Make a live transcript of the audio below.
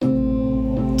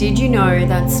Did you know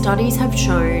that studies have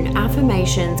shown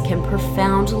affirmations can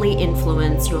profoundly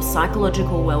influence your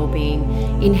psychological well-being,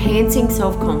 enhancing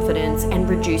self-confidence and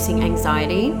reducing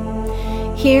anxiety?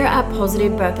 Here at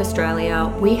Positive Birth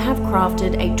Australia, we have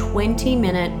crafted a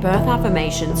 20-minute birth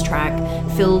affirmations track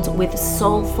filled with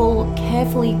soulful,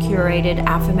 carefully curated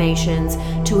affirmations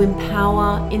to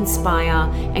empower, inspire,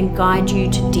 and guide you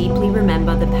to deeply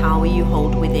remember the power you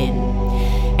hold within.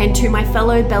 And to my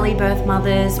fellow belly birth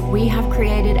mothers, we have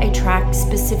created a track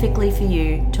specifically for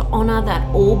you to honor that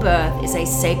all birth is a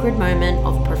sacred moment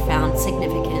of profound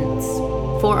significance.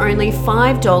 For only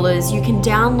 $5, you can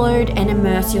download and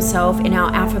immerse yourself in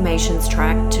our affirmations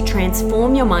track to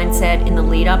transform your mindset in the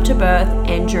lead up to birth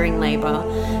and during labor,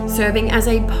 serving as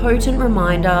a potent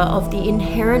reminder of the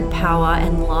inherent power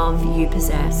and love you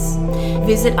possess.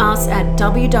 Visit us at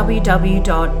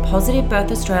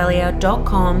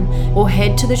www.positivebirthaustralia.com or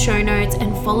head to the show notes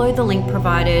and follow the link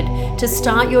provided to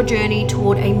start your journey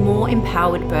toward a more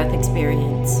empowered birth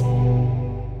experience.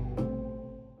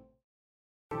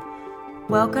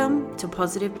 Welcome to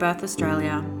Positive Birth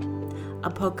Australia, a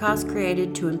podcast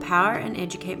created to empower and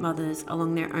educate mothers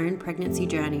along their own pregnancy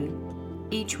journey.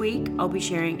 Each week, I'll be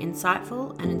sharing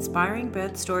insightful and inspiring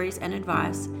birth stories and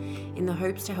advice in the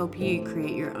hopes to help you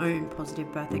create your own positive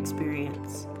birth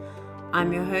experience.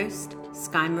 I'm your host,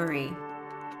 Sky Marie.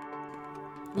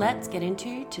 Let's get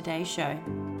into today's show.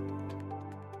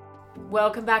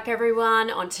 Welcome back, everyone.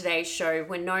 On today's show,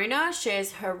 Winona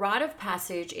shares her rite of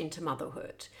passage into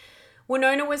motherhood.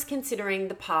 Winona was considering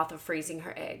the path of freezing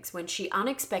her eggs when she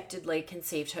unexpectedly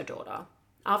conceived her daughter.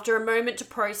 After a moment to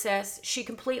process, she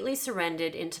completely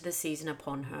surrendered into the season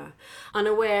upon her,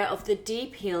 unaware of the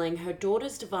deep healing her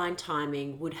daughter's divine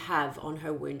timing would have on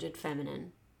her wounded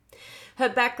feminine. Her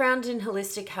background in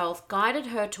holistic health guided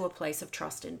her to a place of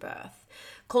trust in birth,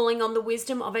 calling on the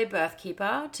wisdom of a birth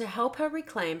keeper to help her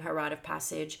reclaim her rite of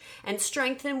passage and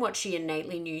strengthen what she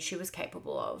innately knew she was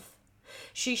capable of.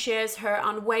 She shares her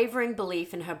unwavering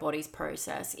belief in her body's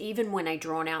process, even when a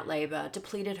drawn-out labor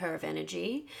depleted her of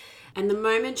energy, and the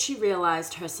moment she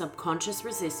realized her subconscious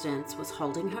resistance was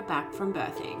holding her back from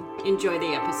birthing. Enjoy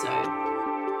the episode.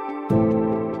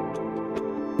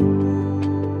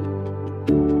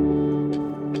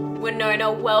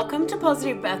 Winona, welcome to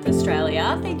Positive Birth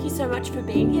Australia. Thank you so much for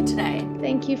being here today.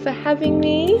 Thank you for having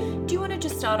me. Do you want to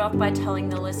just start off by telling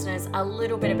the listeners a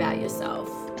little bit about yourself?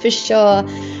 For sure.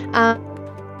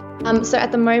 So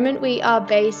at the moment we are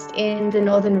based in the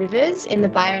Northern Rivers, in the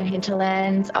Byron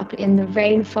hinterlands, up in the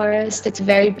rainforest. It's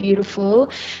very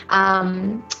beautiful.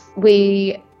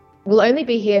 We will only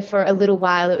be here for a little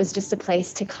while. It was just a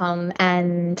place to come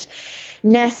and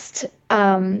nest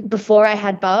before I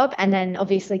had Bub, and then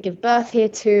obviously give birth here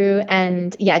too,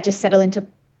 and just settle into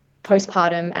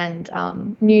postpartum and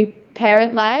new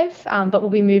parent life, but we'll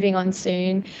be moving on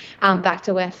soon back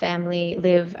to where family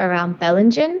live around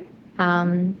Bellingen.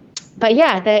 But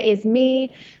there is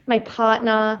me, my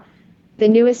partner, the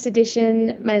newest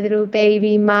addition, my little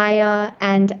baby Maya,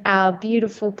 and our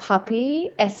beautiful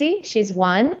puppy Essie. She's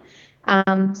 1.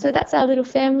 So that's our little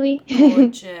family.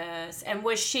 Gorgeous. And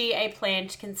was she a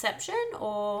planned conception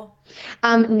or?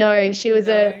 No, she was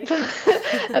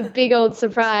a big old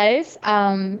surprise.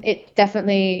 It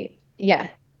definitely,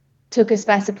 took us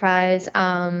by surprise,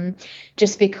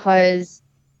 just because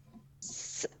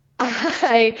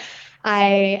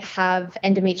I have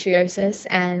endometriosis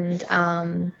and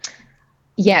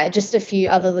just a few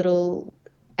other little,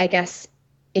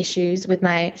 issues with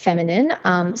my feminine.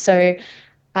 So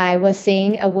I was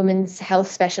seeing a women's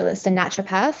health specialist, a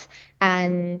naturopath,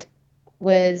 and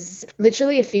was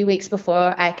literally a few weeks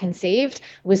before I conceived,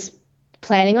 was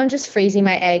planning on just freezing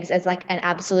my eggs as like an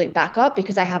absolute backup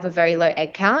because I have a very low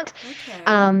egg count.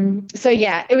 Okay.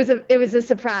 It was a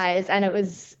surprise, and it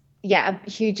was a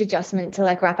huge adjustment to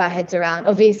like wrap our heads around.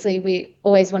 Obviously we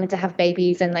always wanted to have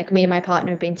babies, and like me and my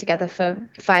partner have been together for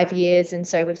 5 years, and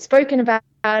so we've spoken about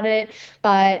it,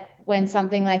 but when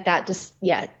something like that just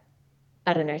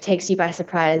I don't know, takes you by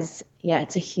surprise,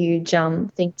 it's a huge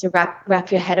thing to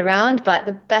wrap your head around, but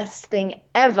the best thing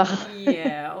ever.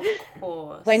 Yeah, of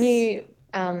course. When you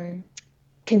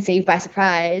conceive by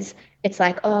surprise, it's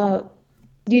like, oh,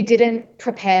 you didn't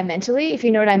prepare mentally, if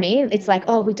you know what I mean. It's like,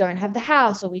 oh, we don't have the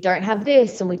house, or we don't have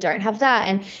this, and we don't have that,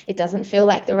 and it doesn't feel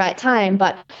like the right time.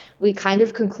 But we kind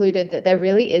of concluded that there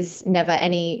really is never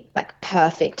any like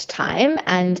perfect time,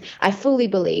 and I fully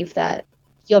believe that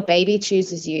your baby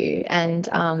chooses you, and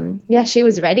she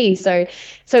was ready, so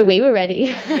we were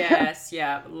ready. Yes,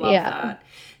 love that.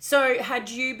 So had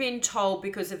you been told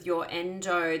because of your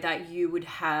endo that you would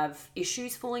have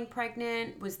issues falling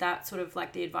pregnant? Was that sort of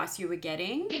like the advice you were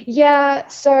getting? Yeah,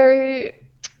 so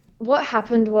what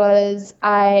happened was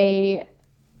I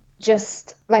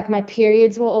just like my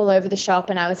periods were all over the shop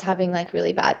and I was having like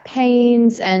really bad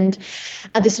pains and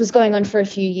this was going on for a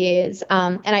few years.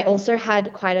 And I also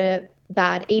had quite a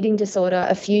bad eating disorder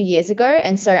a few years ago.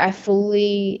 And so I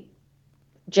fully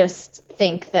just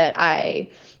think that I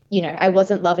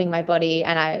wasn't loving my body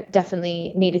and I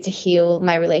definitely needed to heal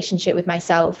my relationship with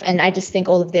myself. And I just think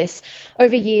all of this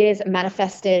over years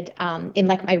manifested in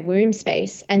like my womb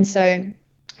space. And so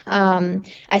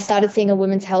I started seeing a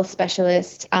women's health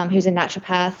specialist who's a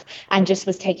naturopath and just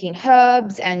was taking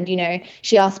herbs. And,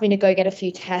 she asked me to go get a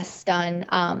few tests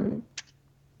done,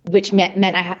 which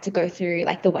meant I had to go through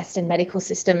like the Western medical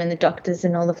system and the doctors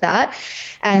and all of that.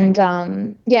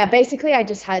 And yeah, basically I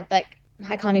just had like,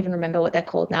 I can't even remember what they're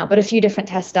called now, but a few different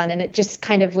tests done. And it just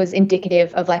kind of was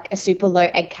indicative of like a super low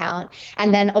egg count.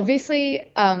 And then obviously,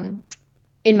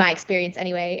 in my experience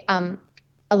anyway,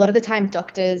 a lot of the time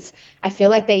doctors, I feel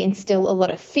like they instill a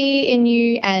lot of fear in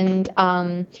you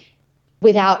and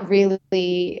without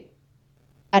really,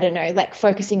 I don't know, like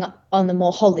focusing on the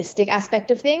more holistic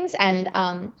aspect of things. And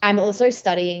I'm also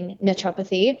studying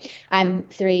naturopathy. I'm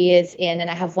 3 years in and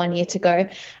I have 1 year to go.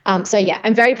 So yeah,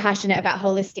 I'm very passionate about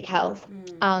holistic health.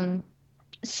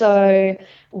 So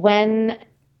when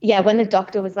the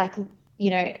doctor was like,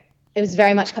 it was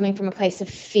very much coming from a place of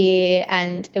fear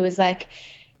and it was like,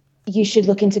 you should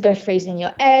look into go freezing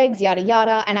your eggs, yada,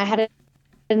 yada. And I hadn't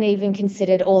even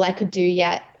considered all I could do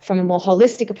yet from a more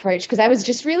holistic approach because I was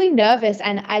just really nervous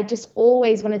and I just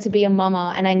always wanted to be a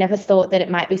mama and I never thought that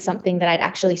it might be something that I'd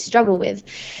actually struggle with.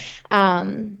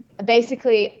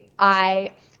 Basically,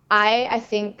 I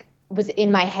think was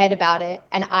in my head about it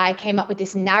and I came up with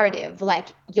this narrative like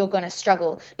you're going to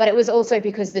struggle. But it was also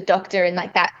because the doctor and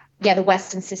like that, the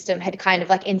Western system had kind of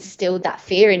like instilled that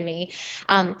fear in me.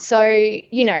 So,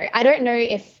 I don't know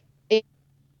if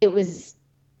it was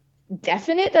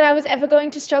definite that I was ever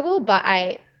going to struggle, but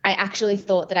I actually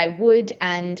thought that I would.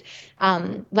 And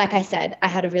like I said, I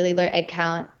had a really low egg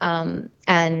count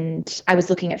and I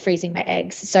was looking at freezing my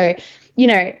eggs. So,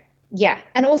 yeah.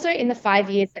 And also in the 5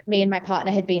 years that me and my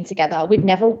partner had been together, we'd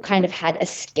never kind of had a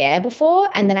scare before.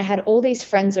 And then I had all these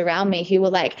friends around me who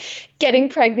were like getting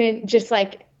pregnant, just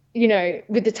like,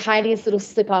 with the tiniest little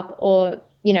slip up or,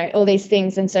 all these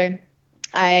things. And so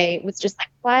I was just like,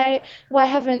 why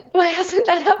hasn't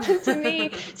that happened to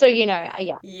me? So, yeah.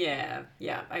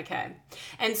 Yeah. Okay.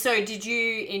 And so did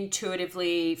you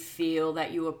intuitively feel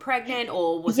that you were pregnant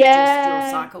or was it just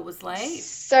your cycle was late?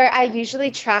 So I usually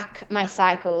track my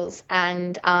cycles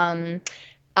and I,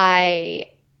 I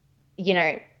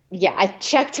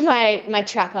checked my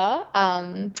tracker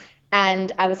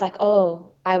and I was like, oh,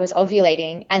 I was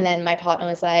ovulating. And then my partner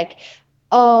was like,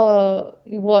 oh,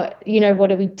 what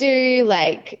do we do?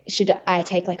 Like, should I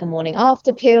take like a morning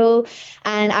after pill?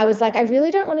 And I was like, I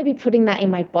really don't want to be putting that in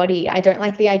my body. I don't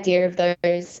like the idea of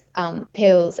those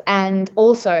pills. And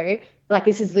also, like,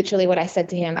 this is literally what I said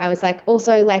to him. I was like,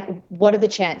 also, like, what are the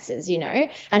chances,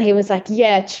 And he was like,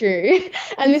 yeah, true.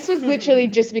 And this was literally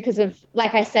just because of,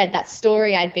 like I said, that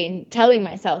story I'd been telling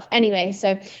myself. Anyway,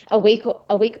 so a week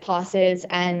passes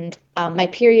and my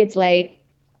period's late.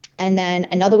 And then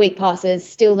another week passes,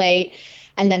 still late.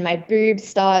 And then my boobs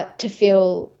start to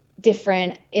feel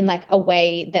different in like a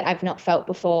way that I've not felt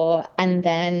before. And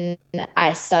then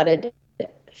I started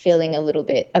feeling a little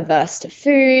bit averse to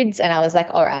foods. And I was like,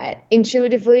 all right,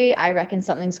 intuitively, I reckon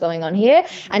something's going on here.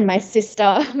 And my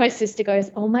sister goes,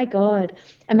 oh my God,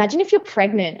 imagine if you're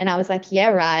pregnant. And I was like, yeah,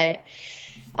 right.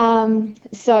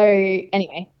 So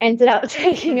anyway, ended up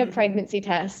taking a pregnancy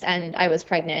test and I was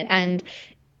pregnant. And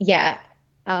yeah,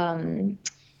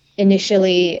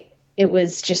 initially it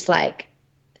was just like,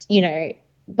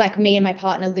 like me and my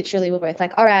partner literally were both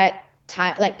like, all right,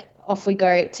 time, like off we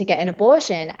go to get an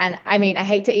abortion. And I mean, I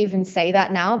hate to even say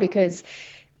that now because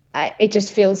it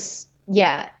just feels,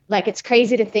 like it's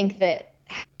crazy to think that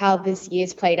how this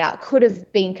year's played out could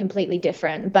have been completely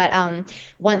different. But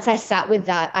once I sat with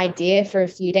that idea for a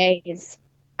few days,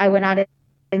 I went out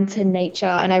into nature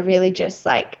and I really just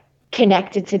like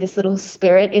connected to this little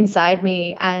spirit inside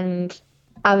me. And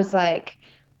I was like,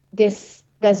 there's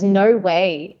no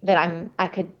way that I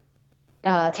could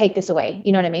take this away.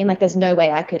 You know what I mean? Like there's no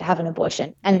way I could have an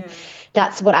abortion. And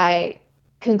that's what I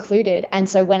concluded. And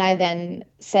so when I then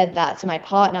said that to my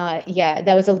partner,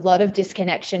 there was a lot of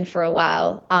disconnection for a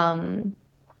while,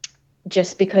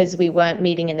 just because we weren't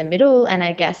meeting in the middle. And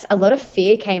I guess a lot of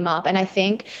fear came up. And I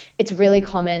think it's really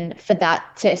common for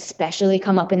that to especially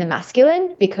come up in the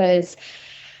masculine because,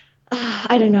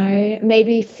 I don't know,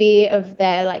 maybe fear of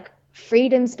their like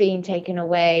freedoms being taken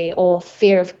away or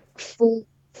fear of full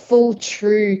full,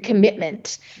 true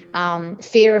commitment,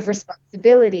 fear of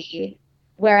responsibility.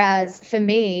 Whereas for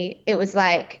me, it was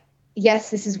like, yes,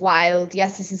 this is wild.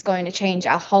 Yes, this is going to change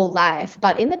our whole life,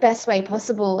 but in the best way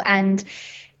possible. And,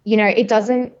 it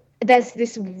doesn't, there's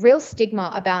this real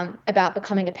stigma about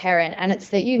becoming a parent, and it's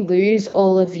that you lose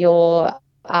all of your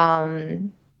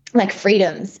like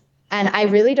freedoms. And I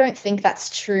really don't think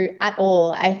that's true at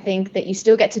all. I think that you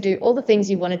still get to do all the things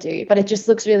you want to do, but it just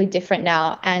looks really different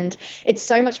now. And it's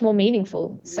so much more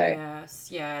meaningful. So, Yes,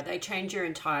 yeah, they change your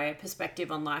entire perspective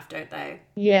on life, don't they?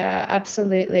 yeah,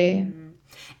 absolutely.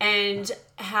 And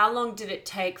how long did it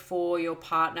take for your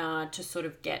partner to sort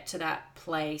of get to that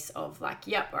place of like,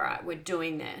 yep, all right, we're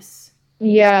doing this?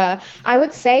 Yeah, I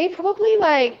would say probably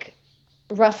like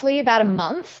roughly about a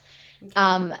month.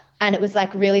 And it was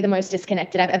like really the most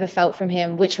disconnected I've ever felt from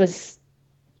him, which was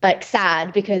like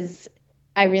sad because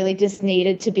I really just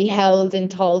needed to be held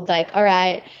and told, like, all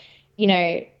right, you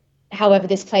know, however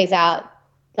this plays out,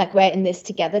 like we're in this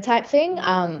together type thing.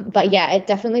 But yeah, it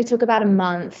definitely took about a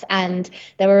month, and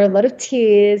there were a lot of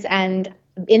tears. And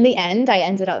in the end, I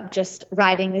ended up just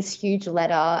writing this huge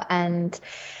letter, and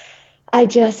I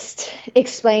just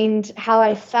explained how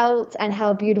I felt and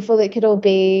how beautiful it could all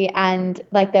be, and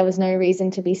like there was no reason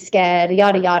to be scared,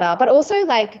 yada yada. But also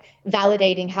like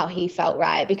validating how he felt,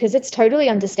 right? Because it's totally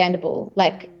understandable,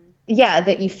 like, yeah,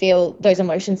 that you feel those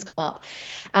emotions come up.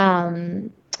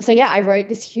 So yeah, I wrote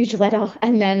this huge letter,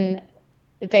 and then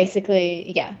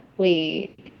basically, yeah,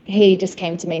 he just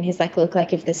came to me and he's like, look,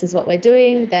 like if this is what we're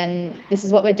doing, then this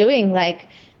is what we're doing. Like,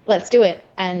 let's do it.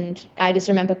 And I just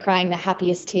remember crying the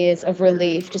happiest tears of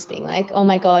relief, just being like, oh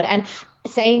my God. And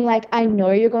saying, like, I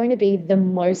know you're going to be the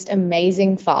most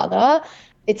amazing father.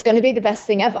 It's going to be the best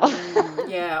thing ever.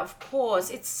 Yeah, of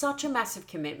course. It's such a massive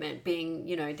commitment being,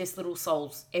 this little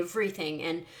soul's everything.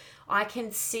 And I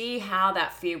can see how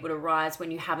that fear would arise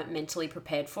when you haven't mentally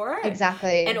prepared for it. And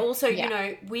Exactly. also,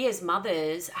 Yeah, we as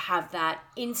mothers have that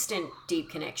instant deep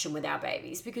connection with our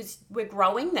babies because we're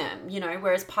growing them,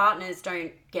 whereas partners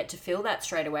don't get to feel that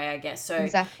straight away, I guess. So,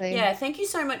 exactly. yeah, thank you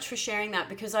so much for sharing that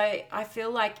because I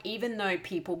feel like even though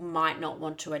people might not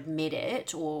want to admit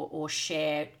it or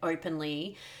share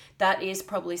openly, that is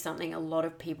probably something a lot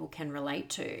of people can relate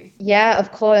to. Yeah,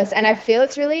 of course. And I feel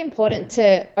it's really important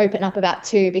to open up about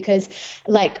too, because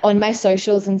like on my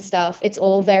socials and stuff, it's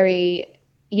all very,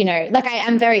 like I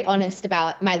am very honest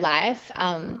about my life,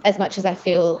 as much as I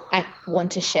feel I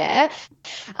want to share.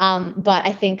 But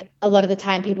I think a lot of the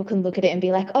time people can look at it and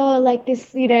be like, oh, like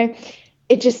this,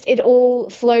 it all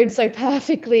flowed so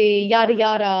perfectly, yada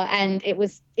yada. And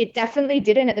it definitely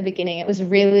didn't at the beginning. It was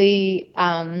really,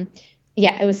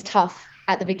 yeah, it was tough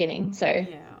at the beginning. So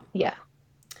Yeah. yeah.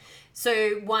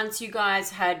 So once you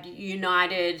guys had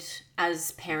united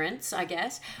as parents, I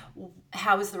guess,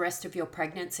 how was the rest of your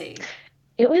pregnancy?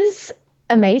 It was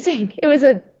amazing.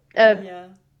 A Yeah.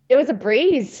 it was a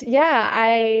breeze. Yeah,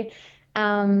 I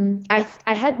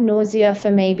had nausea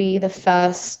for maybe the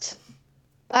first,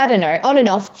 I don't know, on and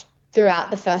off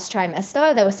throughout the first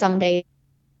trimester. There were some days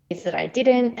that I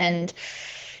didn't, and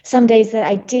some days that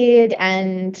I did.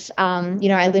 And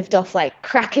I lived off like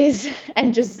crackers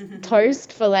and just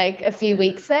toast for like a few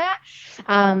weeks there.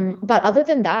 But other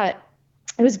than that,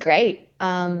 it was great.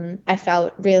 I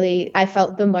felt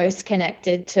the most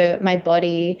connected to my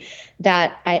body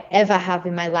that I ever have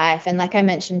in my life. And like I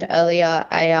mentioned earlier,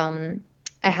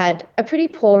 I had a pretty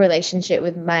poor relationship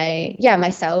with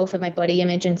myself and my body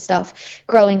image and stuff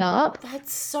growing up.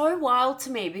 That's so wild to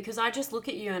me because I just look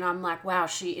at you and I'm like, wow,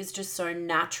 she is just so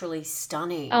naturally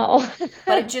stunning. Oh,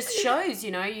 But it just shows,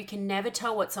 you can never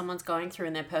tell what someone's going through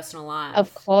in their personal of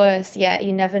life. course. Yeah,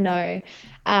 you never know.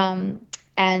 Um,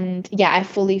 and yeah, I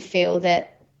fully feel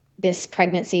that this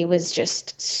pregnancy was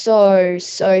just so,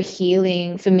 so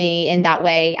healing for me in that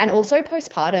way. And also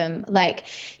postpartum, like,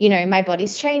 my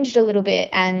body's changed a little bit,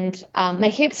 and my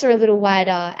hips are a little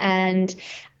wider, and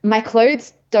my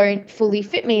clothes don't fully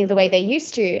fit me the way they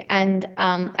used to. And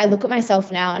I look at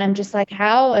myself now and I'm just like,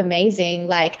 how amazing.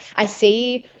 Like, I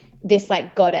see this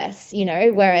like goddess, Yeah,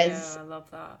 whereas I love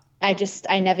that.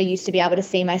 I never used to be able to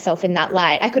see myself in that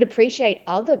light. I could appreciate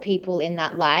other people in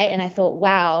that light. And I thought,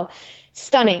 wow,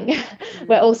 stunning.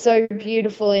 We're all so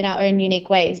beautiful in our own unique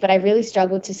ways. But I really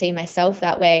struggled to see myself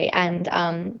that way.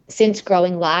 And since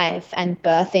growing life and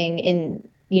birthing in,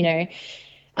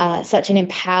 such an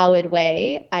empowered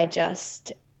way,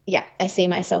 yeah, I see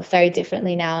myself very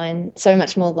differently now, and so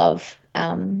much more love,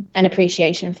 and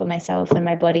appreciation for myself and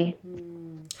my body.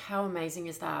 How amazing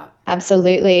is that?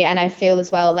 Absolutely. And I feel as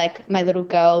well like my little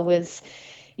girl was,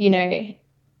 you know,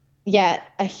 yeah,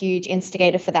 a huge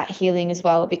instigator for that healing as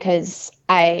well, because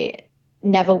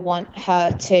never want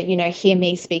her to, hear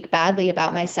me speak badly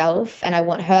about myself. And I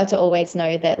want her to always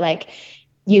know that like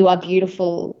you are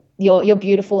beautiful. You're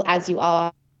beautiful as you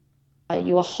are.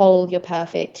 You are whole, you're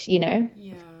perfect. Yeah,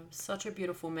 such a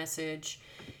beautiful message.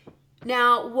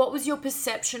 Now, what was your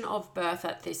perception of birth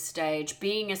at this stage,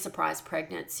 being a surprise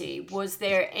pregnancy? Was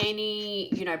there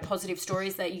any, positive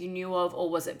stories that you knew of, or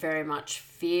was it very much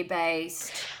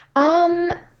fear-based?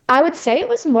 Um, I would say it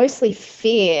was mostly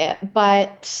fear,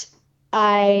 but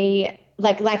I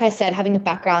like I said, having a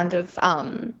background of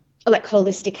like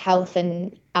holistic health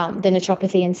and the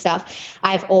naturopathy and stuff,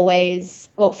 I've always,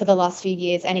 well, for the last few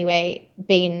years anyway,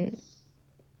 been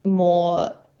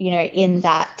more, in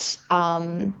that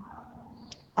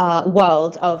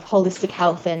world of holistic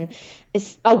health and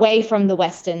is away from the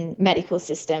Western medical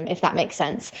system, if that makes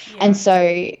sense. Yeah. And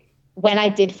so when I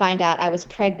did find out I was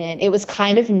pregnant, it was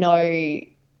kind of no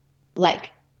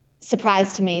like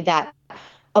surprise to me that,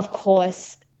 of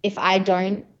course, if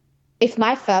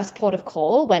my first port of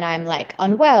call when I'm like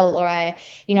unwell or I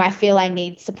feel I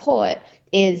need support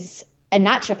is a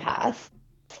naturopath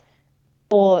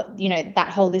or, that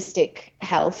holistic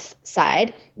health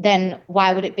side, then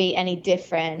why would it be any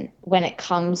different when it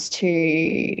comes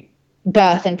to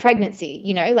birth and pregnancy?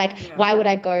 Like Yeah. why would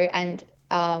I go and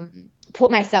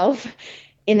put myself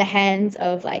in the hands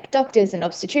of like doctors and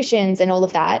obstetricians and all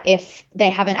of that if they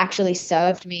haven't actually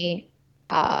served me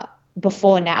uh,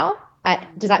 before now?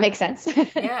 Does that make sense?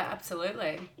 Yeah,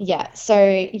 absolutely. Yeah.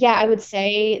 So, yeah, I would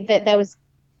say that there was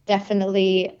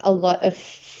definitely a lot of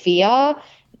fear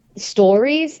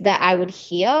stories that I would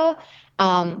hear.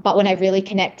 But when I really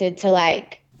connected to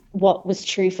like what was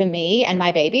true for me and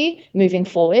my baby moving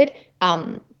forward,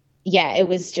 yeah, it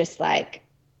was just like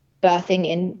birthing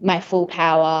in my full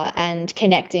power and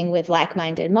connecting with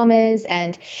like-minded mamas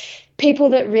and people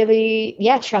that really,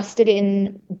 yeah, trusted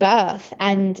in birth.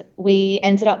 And we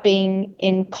ended up being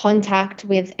in contact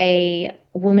with a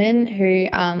woman who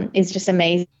is just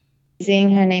amazing.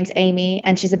 Her name's Amy,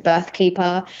 and she's a birth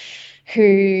keeper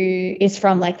who is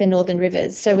from like the Northern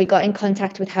Rivers. So we got in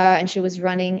contact with her, and she was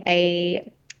running a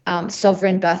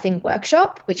sovereign birthing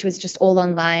workshop, which was just all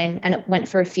online, and it went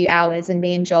for a few hours. And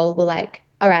me and Joel were like,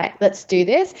 all right, let's do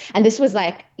this. And this was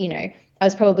like, I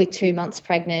was probably 2 months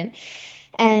pregnant.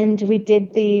 And we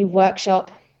did the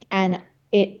workshop, and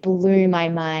it blew my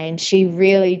mind. She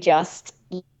really just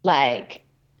like,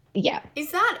 yeah.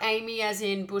 Is that Amy as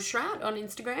in Bushrat on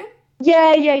Instagram?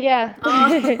 Yeah, yeah, yeah.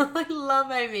 Oh, I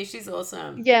love Amy. She's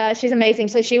awesome. Yeah, she's amazing.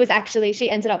 So she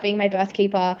ended up being my birth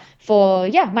keeper for,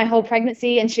 yeah, my whole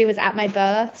pregnancy, and she was at my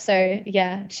birth. So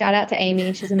yeah, shout out to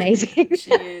Amy. She's amazing.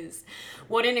 She is.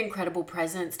 What an incredible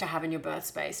presence to have in your birth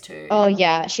space too. Oh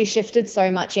yeah, she shifted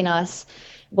so much in us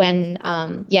when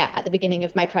yeah, at the beginning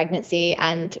of my pregnancy,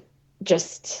 and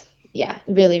just yeah,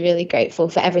 really, really grateful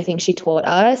for everything she taught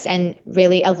us and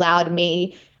really allowed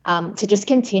me to just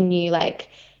continue like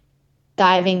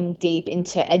diving deep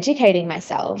into educating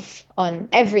myself on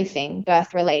everything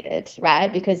birth related,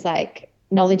 right? Because like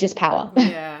knowledge is power.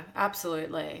 Yeah,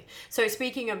 absolutely. So,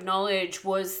 speaking of knowledge,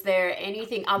 was there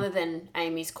anything other than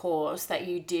Amy's course that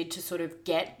you did to sort of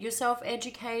get yourself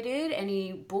educated?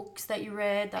 Any books that you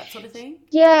read, that sort of thing?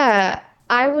 Yeah,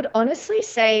 I would honestly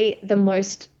say the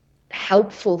most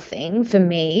helpful thing for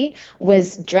me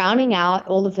was drowning out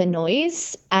all of the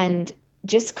noise and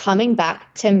just coming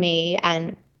back to me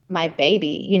and my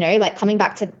baby, like coming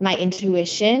back to my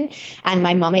intuition and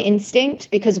my mama instinct.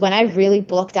 Because when I really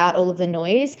blocked out all of the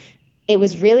noise, it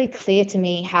was really clear to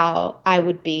me how I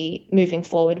would be moving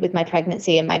forward with my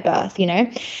pregnancy and my birth.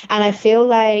 And I feel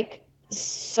like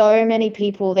so many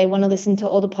people, they want to listen to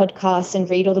all the podcasts and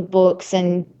read all the books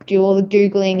and do all the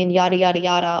Googling and yada, yada,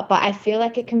 yada. But I feel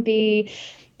like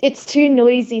it's too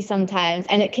noisy sometimes.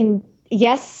 And it can,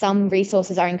 yes, some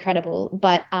resources are incredible,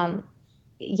 but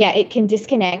yeah, it can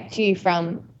disconnect you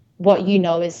from what you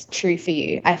know is true for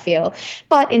you, I feel.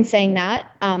 But in saying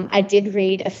that, I did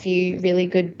read a few really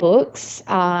good books.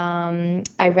 I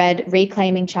read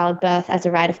Reclaiming Childbirth as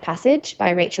a Rite of Passage by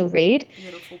Rachel Reed.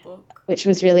 Beautiful book. Which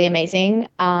was really amazing.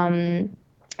 And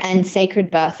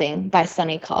Sacred Birthing by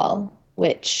Sunny Cole,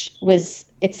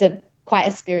 it's a quite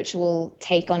a spiritual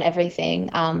take on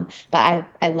everything. But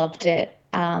I loved it.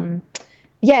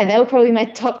 Yeah, they were probably my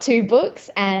top two books,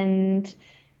 and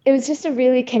it was just a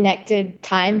really connected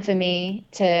time for me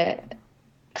to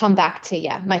come back to,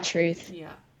 yeah, my truth.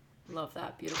 Yeah, love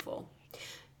that. Beautiful.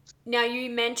 Now,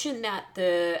 you mentioned that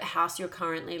the house you're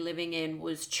currently living in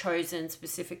was chosen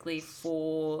specifically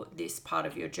for this part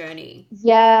of your journey.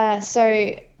 Yeah,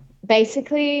 so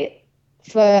basically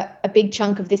for a big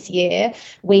chunk of this year,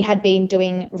 we had been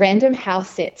doing random house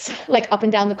sits, like up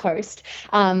and down the coast,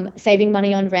 saving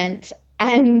money on rent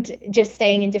and just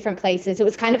staying in different places. It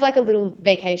was kind of like a little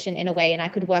vacation in a way, and I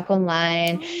could work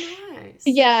online. Oh, nice.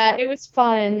 Yeah, it was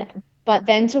fun. But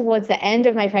then towards the end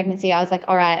of my pregnancy, I was like,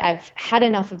 all right, I've had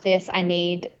enough of this. I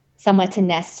need somewhere to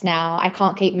nest now. I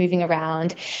can't keep moving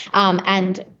around.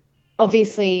 And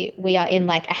obviously, we are in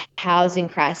like a housing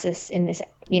crisis in this,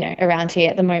 around here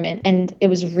at the moment. And it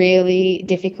was really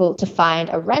difficult to find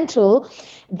a rental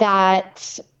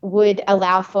that would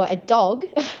allow for a dog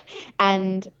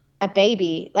and a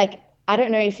baby. Like, I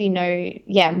don't know if you know,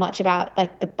 yeah, much about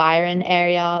like the Byron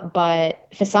area, but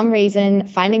for some reason,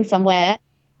 finding somewhere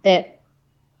that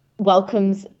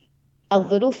welcomes a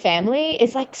little family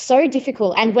is like so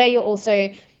difficult, and where you're also,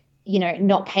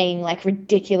 not paying like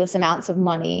ridiculous amounts of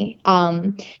money.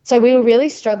 So we were really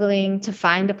struggling to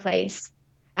find a place,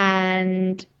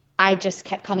 and I just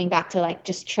kept coming back to like,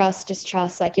 just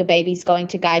trust, like your baby's going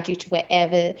to guide you to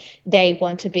wherever they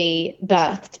want to be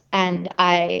birthed. And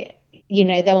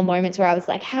there were moments where I was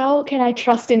like, how can I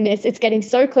trust in this? It's getting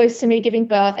so close to me giving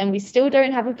birth and we still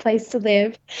don't have a place to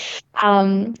live.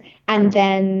 And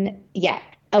then, yeah,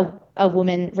 a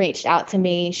woman reached out to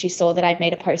me. She saw that I'd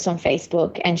made a post on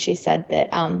Facebook, and she said that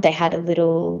they had a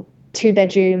little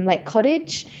 2-bedroom like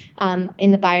cottage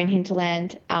in the Byron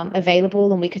hinterland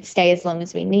available, and we could stay as long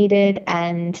as we needed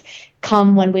and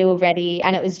come when we were ready.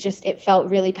 And it felt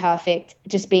really perfect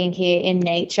just being here in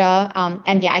nature.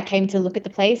 And yeah, I came to look at the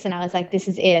place and I was like, this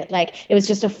is it. Like, it was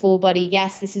just a full body,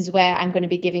 yes, this is where I'm going to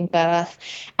be giving birth.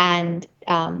 And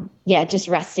yeah, just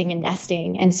resting and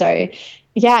nesting. And so,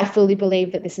 yeah, I fully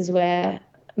believe that this is where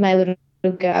my little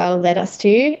girl led us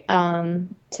to.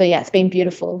 So yeah, it's been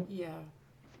beautiful. Yeah.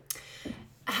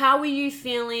 How were you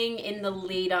feeling in the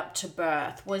lead up to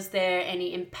birth? Was there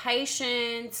any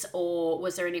impatience, or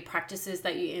was there any practices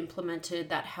that you implemented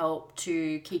that helped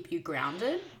to keep you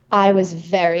grounded? I was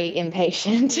very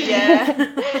impatient.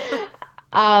 Yeah.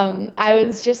 I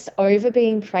was just over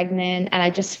being pregnant, and I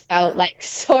just felt like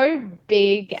so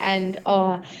big, and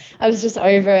I was just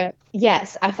over it.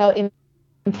 Yes, I felt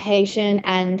impatient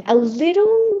and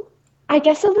I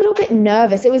guess a little bit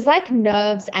nervous. It was like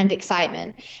nerves and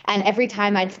excitement. And every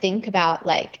time I'd think about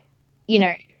like,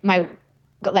 my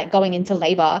like going into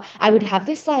labor, I would have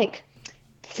this like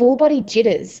full body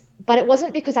jitters, but it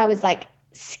wasn't because I was like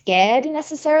scared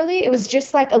necessarily. It was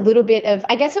just like a little bit of,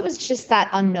 I guess it was just that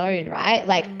unknown, right?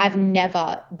 Like, I've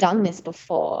never done this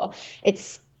before.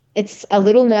 It's a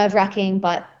little nerve-wracking,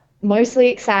 but mostly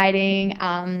exciting.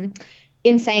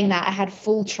 In saying that, I had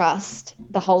full trust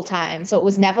the whole time. So it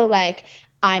was never like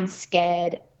I'm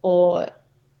scared or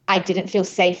I didn't feel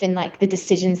safe in like the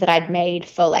decisions that I'd made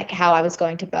for like how I was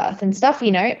going to birth and stuff,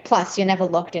 plus you're never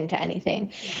locked into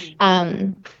anything.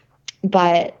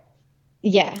 But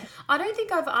yeah. I don't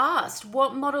think I've asked,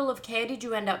 what model of care did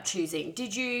you end up choosing?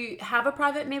 Did you have a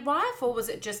private midwife, or was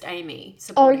it just Amy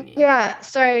supporting you? Yeah.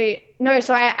 So no,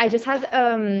 so I just had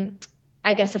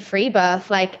I guess a free birth.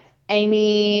 Like,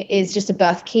 Amy is just a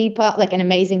birth keeper, like an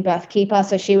amazing birth keeper.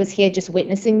 So she was here just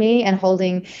witnessing me and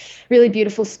holding really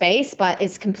beautiful space, but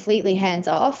it's completely hands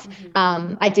off.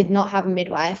 I did not have a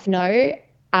midwife. No,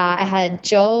 I had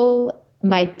Joel,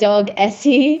 my dog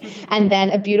Essie, and then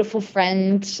a beautiful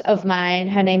friend of mine.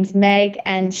 Her name's Meg,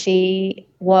 and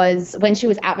when she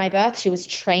was at my birth, she was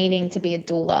training to be a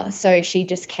doula. So she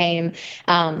just came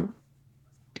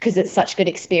because it's such good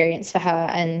experience for her.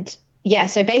 And yeah,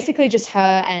 so basically just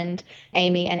her and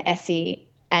Amy and Essie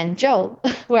and Joel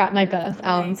were at my birth.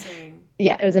 Amazing.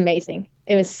 Yeah, it was amazing.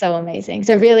 It was so amazing.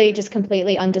 So really just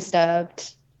completely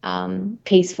undisturbed,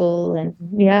 peaceful, and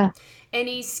yeah.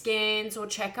 Any scans or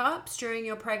checkups during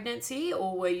your pregnancy,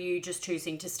 or were you just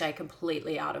choosing to stay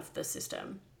completely out of the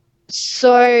system?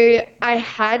 So I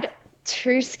had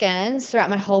 2 scans throughout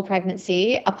my whole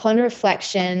pregnancy. Upon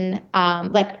reflection, I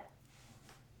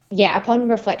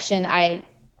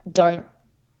don't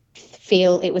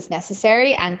feel it was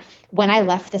necessary. And when I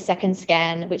left the second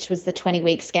scan, which was the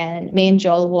 20-week scan, me and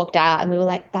Joel walked out and we were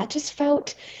like,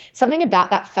 something about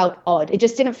that felt odd. It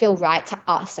just didn't feel right to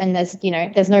us. And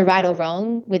there's no right or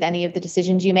wrong with any of the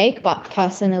decisions you make. But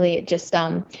personally, it just,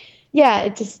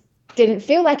 it just didn't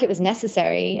feel like it was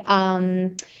necessary.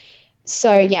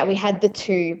 So yeah, we had the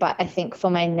 2, but I think for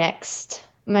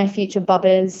my future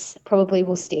bubbers, probably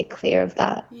will steer clear of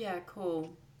that. Yeah,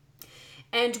 cool.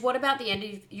 And what about the end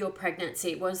of your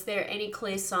pregnancy? Was there any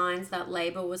clear signs that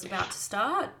labor was about to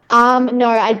start? No,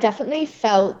 I definitely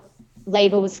felt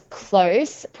labor was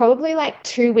close. Probably like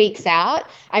 2 weeks out,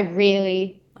 I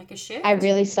really Like a I shift?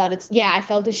 really started, yeah, I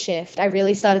felt a shift. I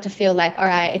really started to feel like, all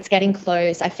right, it's getting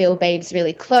close. I feel Babe's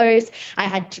really close. I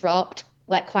had dropped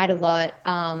like quite a lot.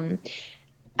 And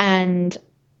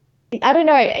I don't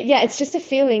know. Yeah, it's just a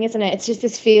feeling, isn't it? It's just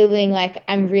this feeling like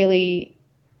I'm really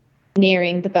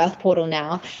nearing the birth portal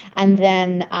now. And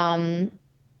then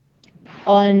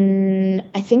on,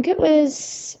 I think it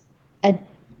was a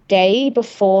day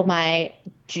before my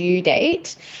due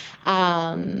date,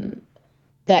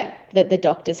 that the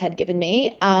doctors had given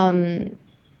me.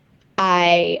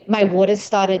 I my waters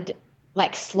started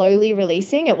like slowly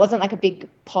releasing. It wasn't like a big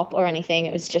pop or anything.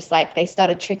 It was just like they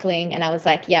started trickling, and I was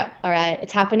like, "Yep, all right,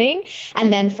 it's happening."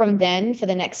 And then from then for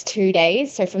the next 2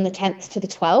 days, so from the 10th to the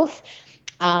 12th,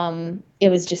 it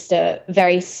was just a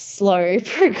very slow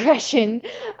progression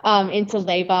into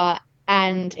labor,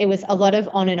 and it was a lot of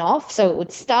on and off. So it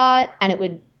would start and it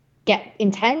would get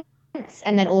intense.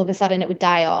 And then all of a sudden it would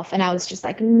die off. And I was just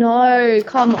like, no,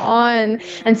 come on.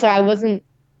 And so I Yeah. wasn't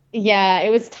yeah, it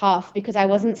was tough because I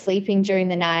wasn't sleeping during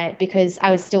the night because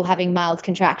I was still having mild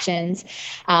contractions.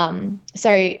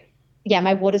 So yeah,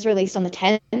 my waters released on the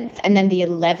 10th, and then the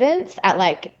 11th at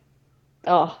like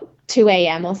 2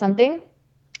 a.m. or something.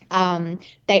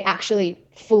 They actually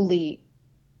fully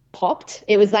popped.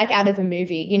 It was like out of a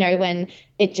movie, when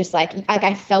it just like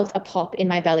I felt a pop in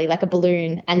my belly like a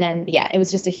balloon, and then yeah, it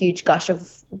was just a huge gush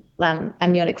of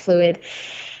amniotic fluid.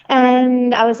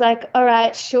 And I was like, all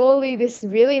right, surely this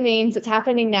really means it's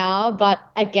happening now. But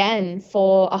again,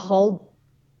 for a whole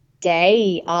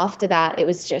day after that, it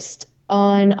was just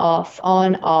on, off,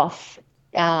 on, off.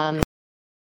 Um,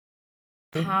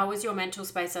 How was your mental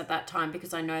space at that time?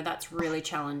 Because I know that's really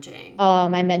challenging. oh,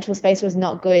 my mental space was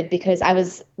not good because I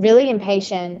was really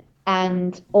impatient,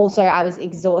 and also I was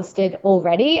exhausted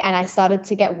already. And I started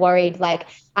to get worried, like,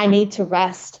 I need to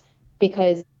rest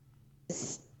because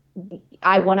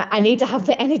I need to have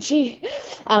the energy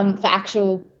for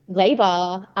actual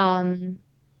labor.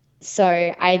 So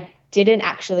I didn't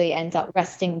actually end up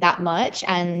resting that much.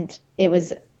 And it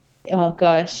was, oh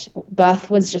gosh, birth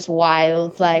was just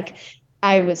wild. Like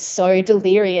I was so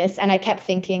delirious, and I kept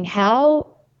thinking, how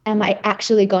am I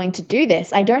actually going to do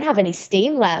this? I don't have any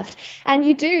steam left. And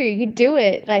you do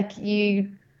it. Like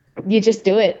you just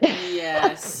do it.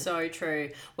 Yeah, so true.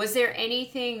 Was there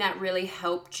anything that really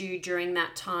helped you during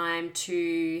that time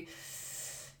to,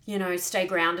 stay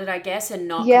grounded, I guess, and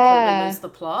not completely Yeah. lose the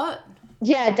plot?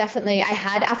 Yeah, definitely. I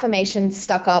had affirmations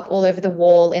stuck up all over the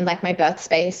wall in like my birth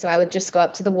space. So I would just go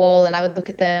up to the wall and I would look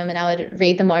at them and I would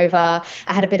read them over.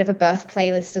 I had a bit of a birth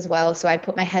playlist as well. So I'd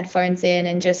put my headphones in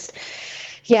and just,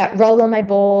 yeah, roll on my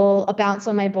ball, or bounce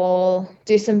on my ball,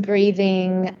 do some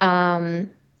breathing. And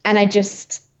I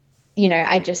just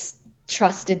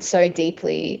trusted so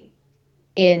deeply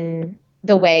in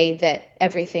the way that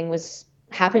everything was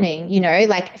happening.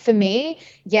 Like for me,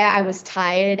 yeah, I was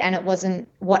tired and it wasn't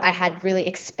what I had really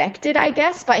expected, I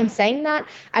guess. But in saying that,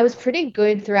 I was pretty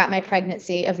good throughout my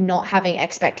pregnancy of not having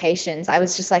expectations. I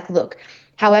was just like, look,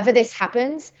 however this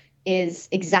happens is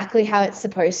exactly how it's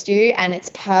supposed to, and it's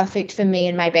perfect for me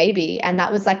and my baby. And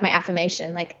that was like my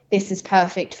affirmation, like, this is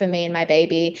perfect for me and my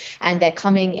baby, and they're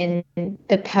coming in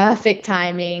the perfect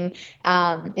timing,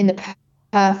 in the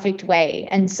perfect way.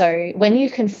 And so when you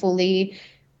can fully,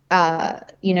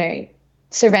 you know,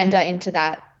 surrender into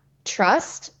that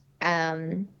trust,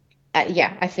 yeah,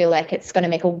 I feel like it's going to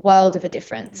make a world of a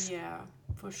difference. Yeah,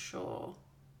 for sure.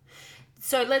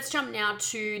 So let's jump now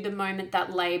to the moment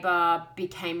that labor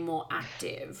became more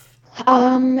active.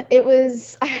 It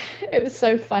was it was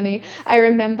so funny. I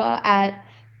remember at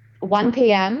 1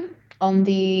 p.m. on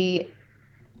the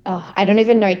I don't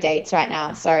even know dates right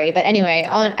now, sorry. But anyway,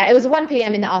 It's on okay. it was 1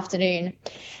 p.m. in the afternoon,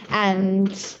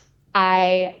 and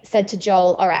I said to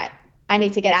Joel, all right, I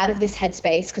need to get out of this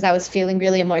headspace because I was feeling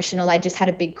really emotional. I just had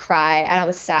a big cry and I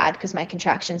was sad because my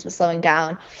contractions were slowing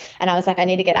down. And I was like, I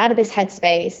need to get out of this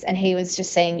headspace. And he was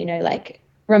just saying, like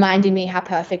reminding me how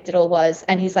perfect it all was.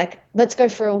 And he's like, let's go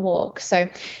for a walk. So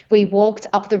we walked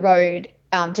up the road,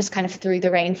 just kind of through the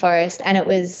rainforest, and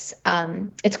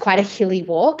it's quite a hilly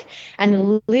walk,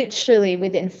 and literally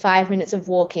within 5 minutes of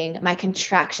walking my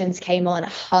contractions came on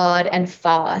hard and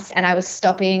fast, and I was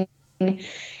stopping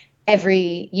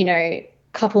every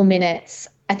couple minutes.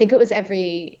 I think it was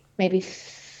every maybe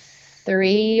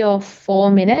 3 or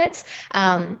 4 minutes,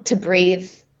 to breathe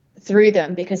through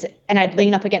them, and I'd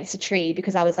lean up against a tree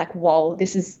because I was like, whoa,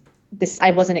 this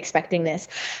I wasn't expecting this.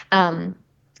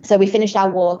 So we finished our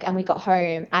walk and we got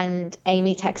home, and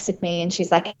Amy texted me and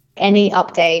she's like, any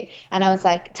update? And I was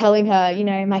like telling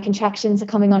her, my contractions are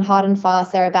coming on hard and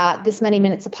fast. They're about this many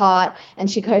minutes apart.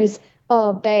 And she goes,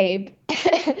 oh, babe,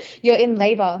 you're in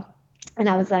labor. And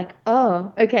I was like,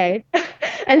 oh, okay.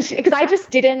 And because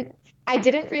I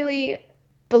didn't really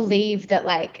believe that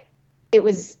like it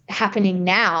was happening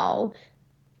now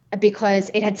because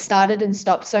it had started and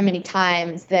stopped so many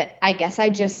times that I guess I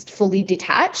just fully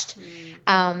detached. Mm.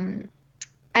 Um,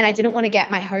 and I didn't want to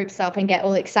get my hopes up and get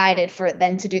all excited for it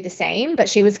then to do the same. But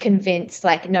she was convinced,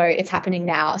 like, no, it's happening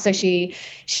now. So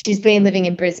she's been living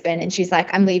in Brisbane, and she's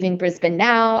like, I'm leaving Brisbane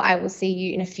now. I will see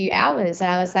you in a few hours. And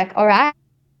I was like, all right.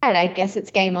 I guess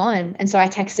it's game on. And so I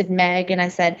texted Meg and I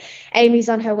said, Amy's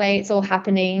on her way. It's all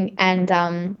happening.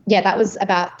 And yeah, that was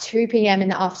about 2 p.m. in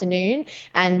the afternoon.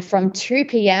 And from 2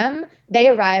 p.m., they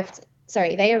arrived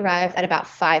at about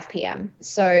 5 p.m.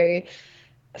 So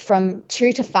from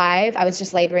 2 to 5, I was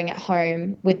just laboring at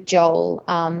home with Joel.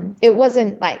 It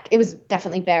wasn't like, it was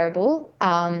definitely bearable,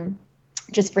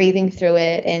 just breathing through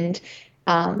it and,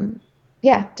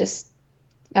 yeah, just,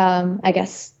 I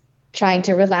guess, trying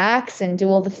to relax and do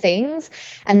all the things.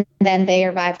 And then they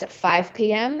arrived at 5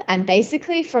 p.m. And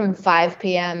basically from 5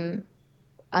 p.m.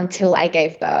 until I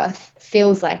gave birth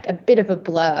feels like a bit of a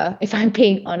blur, if I'm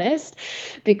being honest,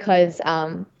 because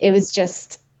it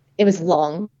was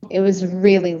long. It was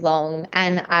really long.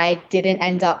 And I didn't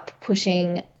end up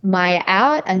pushing Maya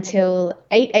out until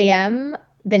 8 a.m.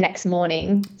 the next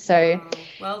morning. So, Wow.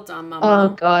 Well done, oh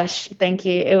Mama. gosh, thank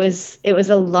you. It was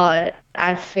a lot.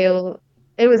 I feel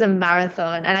it was a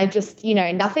marathon and I just,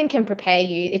 nothing can prepare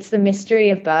you. It's the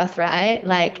mystery of birth, right?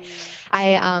 Like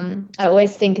Mm. I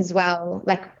always think as well,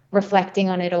 like reflecting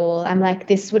on it all, I'm like,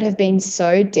 this would have been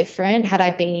so different had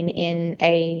I been in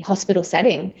a hospital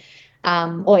setting.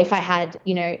 Or if I had,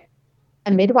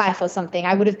 a midwife or something,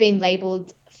 I would have been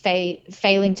labeled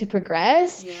failing to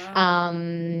progress. Yeah.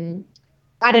 Um,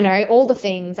 I don't know, all the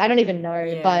things. I don't even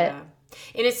know, but Yeah.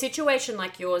 In a situation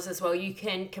like yours as well, you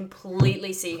can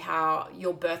completely see how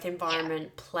your birth yeah,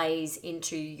 environment plays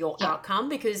into your yeah. outcome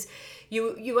because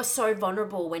you are so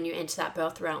vulnerable when you enter that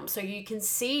birth realm. So you can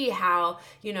see how,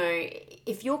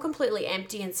 if you're completely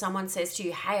empty and someone says to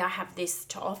you, "Hey, I have this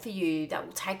to offer you that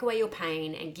will take away your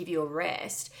pain and give you a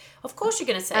rest." Of course you're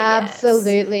going to say yes, even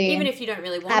Absolutely. if you don't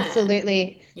really want it,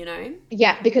 Absolutely. you know?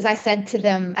 Yeah, because I said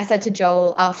to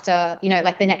Joel after,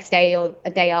 like the next day or a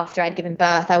day after I'd given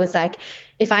birth, I was like,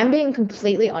 if I'm being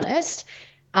completely honest,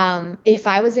 if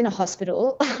I was in a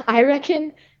hospital, I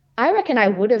reckon I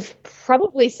would have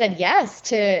probably said yes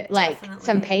to like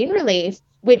some Definitely. pain relief,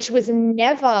 which was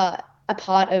never a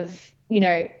part of,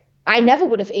 I never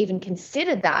would have even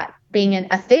considered that being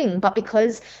a thing. But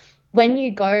because when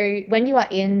you are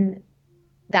in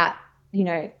that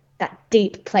that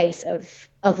deep place of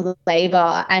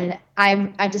labor, and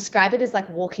I describe it as like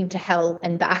walking to hell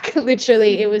and back.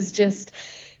 Literally, it was just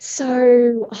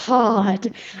so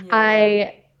hard.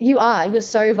 Yeah. You're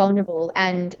so vulnerable,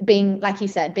 and being, like you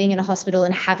said, being in a hospital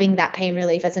and having that pain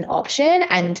relief as an option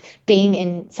and being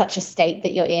in such a state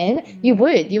that you're in, you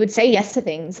would say yes to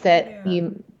things that Yeah.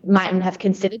 you mightn't have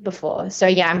considered before. So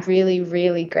yeah, I'm really,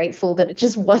 really grateful that it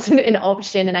just wasn't an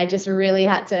option and I just really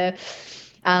had to Dig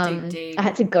I deep.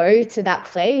 had to go to that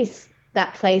place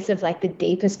of like the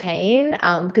deepest pain,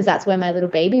 because that's where my little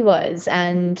baby was.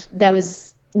 And there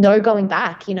was no going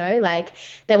back, like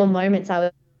there were moments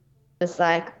was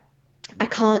like, I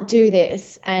can't do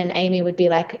this. And Amy would be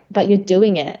like, but you're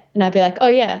doing it. And I'd be like, oh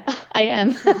yeah, I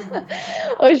am.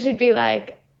 Or she'd be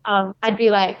like, I'd be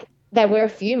like, there were a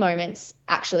few moments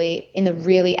actually in the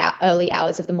really early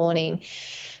hours of the morning,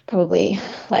 probably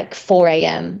like 4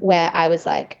 a.m., where I was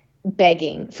like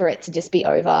begging for it to just be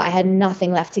over. I had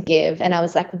nothing left to give. And I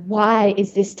was like, why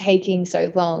is this taking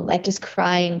so long? Like just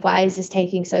crying, why is this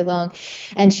taking so long?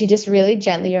 And she just really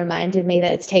gently reminded me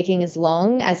that it's taking as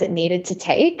long as it needed to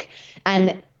take.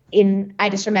 And I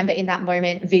just remember in that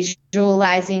moment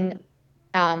visualizing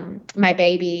my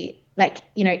baby like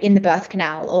in the birth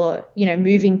canal or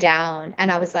moving down, and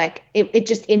I was like, it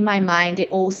just in my mind it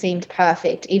all seemed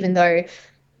perfect even though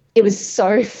it was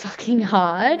so fucking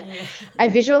hard. Yeah. I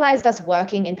visualized us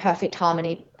working in perfect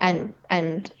harmony and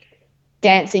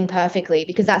dancing perfectly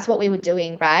because that's what we were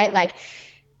doing, right? Like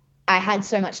I had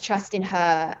so much trust in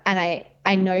her, and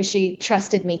I know she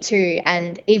trusted me too.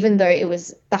 And even though it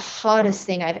was the hardest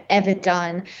thing I've ever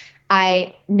done,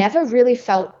 I never really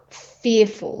felt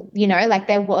fearful, like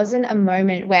there wasn't a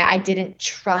moment where I didn't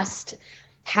trust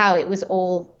how it was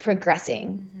all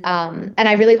progressing. And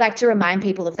I really like to remind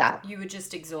people of that. You were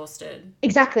just exhausted.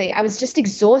 Exactly. I was just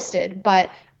exhausted,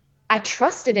 but I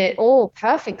trusted it all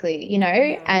perfectly,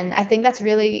 Yeah. and I think that's a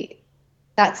really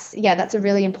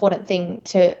important thing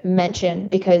to mention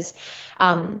because,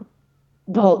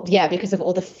 well, yeah, because of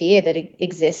all the fear that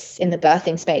exists in the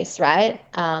birthing space, right?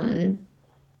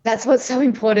 that's what's so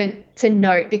important to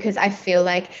note, because I feel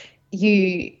like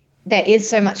you there is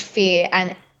so much fear,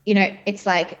 and it's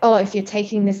like, oh, if you're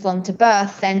taking this long to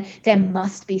birth, then there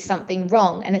must be something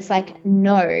wrong. And it's like,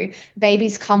 no,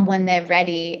 babies come when they're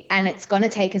ready, and it's going to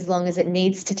take as long as it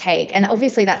needs to take. And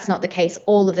obviously that's not the case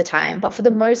all of the time, but for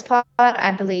the most part,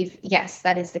 I believe, yes,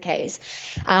 that is the case.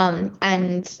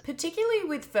 And Particularly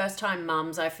with first time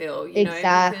mums, I feel, because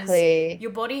exactly.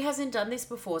 your body hasn't done this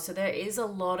before. So there is a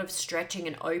lot of stretching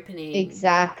and opening.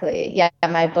 Exactly. Yeah,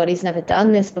 my body's never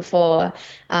done this before.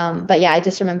 But yeah, I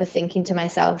just remember thinking to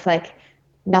myself, like,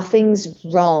 nothing's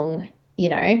wrong,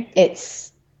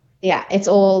 It's yeah,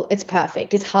 it's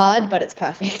perfect. It's hard, but it's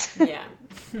perfect. Yeah.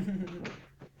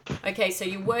 Okay, so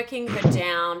you're working her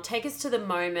down. Take us to the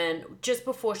moment just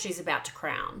before she's about to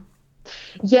crown.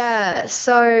 Yeah,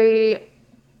 so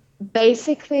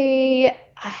basically,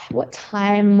 what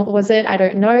time was it? I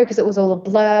don't know, because it was all a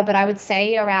blur, but I would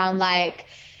say around like,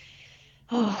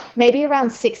 maybe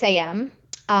around 6 a.m.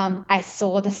 I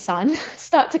saw the sun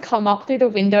start to come up through the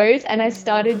windows, and I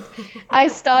started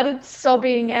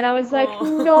sobbing, and I was like,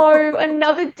 no, Oh.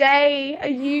 another day. Are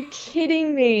you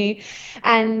kidding me?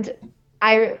 And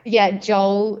yeah,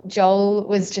 Joel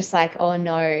was just like, oh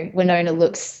no, Winona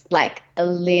looks like a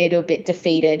little bit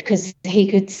defeated, because he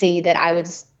could see that I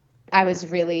was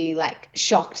really like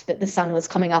shocked that the sun was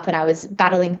coming up and I was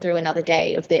battling through another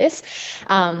day of this.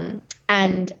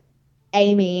 And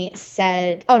Amy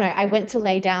said, oh no, I went to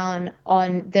lay down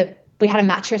we had a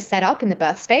mattress set up in the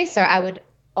birth space. So I would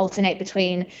alternate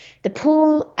between the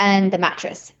pool and the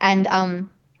mattress. And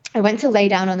I went to lay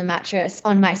down on the mattress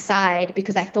on my side,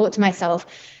 because I thought to myself,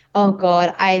 oh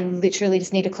God, I literally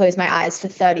just need to close my eyes for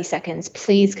 30 seconds.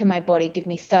 Please, can my body give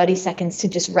me 30 seconds to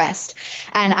just rest?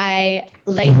 And I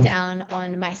laid down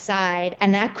on my side,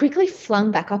 and then I quickly flung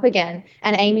back up again.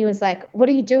 And Amy was like, what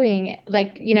are you doing?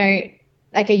 Like,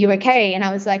 like, are you okay? And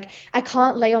I was like, I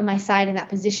can't lay on my side in that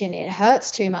position. It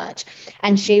hurts too much.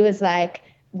 And she was like,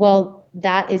 well,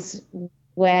 that is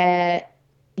where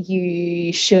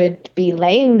you should be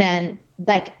laying then.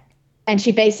 Like, and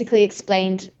she basically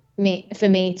explained for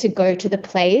me to go to the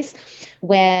place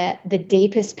where the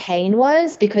deepest pain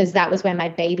was, because that was where my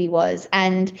baby was.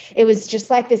 And it was just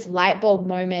like this light bulb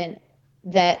moment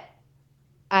that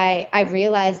I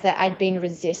realized that I'd been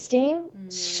resisting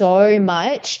so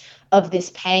much of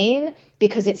this pain,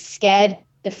 because it scared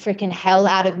the freaking hell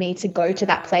out of me to go to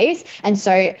that place. And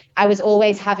so I was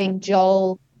always having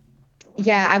Joel,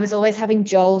 yeah, I was always having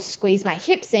Joel squeeze my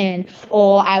hips in,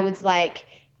 or I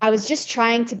was just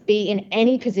trying to be in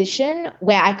any position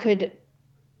where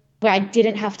I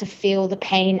didn't have to feel the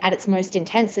pain at its most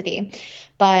intensity.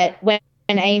 But when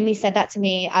Amy said that to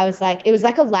me, I was like, it was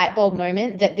like a light bulb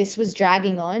moment that this was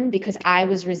dragging on because I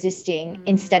was resisting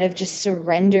instead of just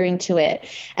surrendering to it.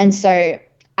 And so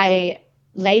I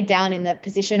laid down in the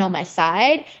position on my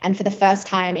side, and for the first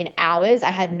time in hours,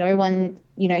 I had no one,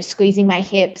 squeezing my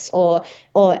hips or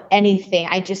anything.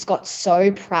 I just got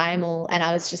so primal, and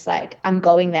I was just like, I'm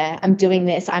going there. I'm doing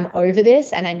this. I'm over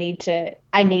this, and I need to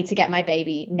get my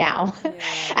baby now. Yeah.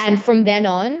 And from then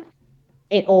on,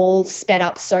 it all sped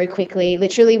up so quickly.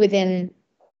 Literally within,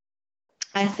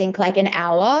 I think, like an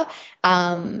hour,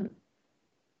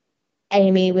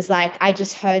 Amy was like, I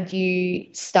just heard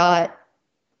you start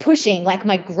pushing. Like,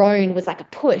 my groan was like a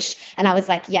push. And I was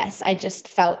like, yes, I just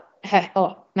felt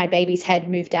my baby's head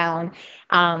move down.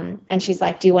 And she's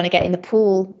like, do you want to get in the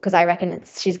pool? Because I reckon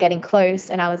she's getting close.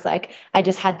 And I was like, I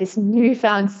just had this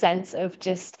newfound sense of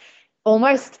just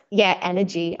almost, yeah,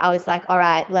 energy. I was like, all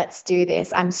right, let's do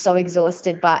this. I'm so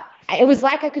exhausted, but it was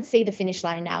like I could see the finish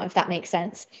line now, if that makes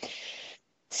sense.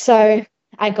 So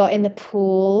I got in the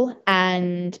pool,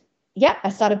 and yeah, I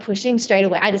started pushing straight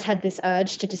away. I just had this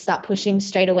urge to just start pushing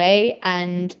straight away.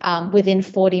 And within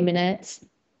 40 minutes,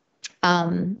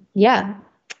 yeah,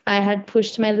 I had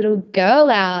pushed my little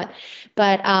girl out.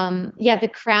 But yeah, the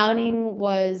crowning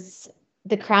was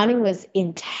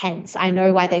intense. I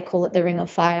know why they call it the Ring of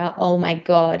Fire. Oh my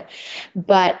God.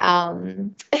 But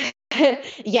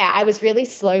yeah, I was really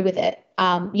slow with it.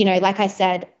 Like I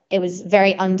said, it was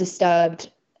very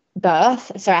undisturbed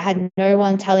birth. So I had no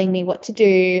one telling me what to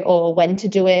do or when to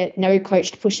do it, no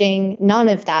coached pushing, none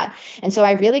of that. And so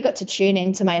I really got to tune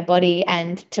into my body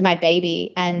and to my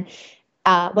baby. And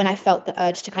when I felt the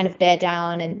urge to kind of bear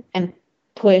down and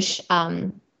push,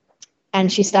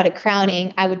 and she started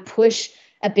crowning, I would push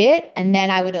a bit, and then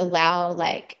I would allow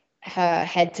like her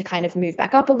head to kind of move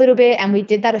back up a little bit. And we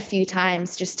did that a few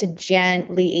times just to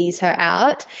gently ease her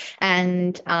out.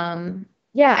 And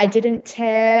yeah, I didn't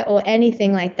tear or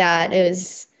anything like that. It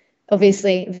was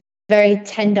obviously very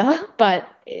tender, but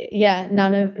yeah,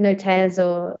 no tears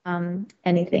or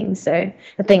anything. So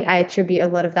I think I attribute a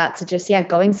lot of that to just, yeah,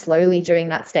 going slowly during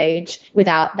that stage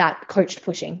without that coached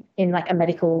pushing in like a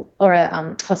medical or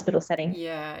a hospital setting.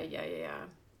 Yeah.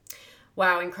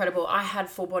 Wow, incredible. I had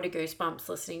full body goosebumps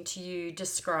listening to you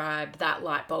describe that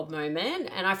light bulb moment.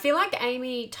 And I feel like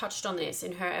Amy touched on this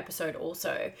in her episode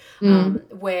also,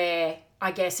 where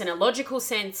I guess in a logical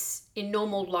sense, in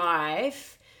normal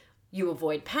life, you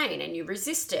avoid pain and you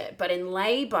resist it. But in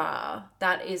labor,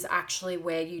 that is actually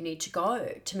where you need to go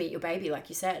to meet your baby, like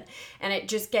you said. And it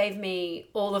just gave me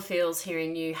all the feels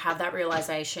hearing you have that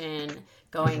realization,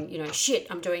 going, shit,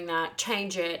 I'm doing that,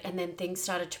 change it. And then things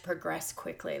started to progress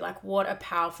quickly. Like, what a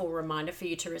powerful reminder for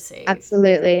you to receive.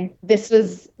 Absolutely. This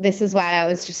is why I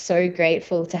was just so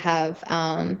grateful to have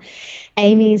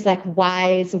Amy's like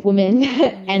wise woman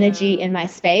energy in my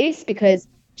space, because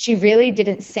she really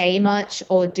didn't say much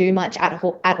or do much at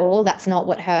all. That's not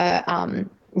what her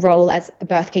role as a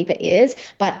birth keeper is.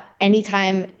 But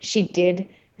anytime she did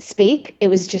speak, it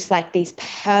was just like these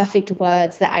perfect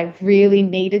words that I really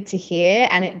needed to hear.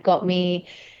 And it got me,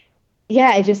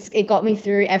 it got me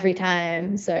through every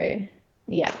time. So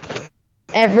yeah.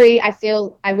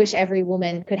 I wish every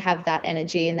woman could have that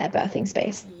energy in their birthing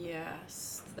space.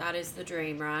 Yes, that is the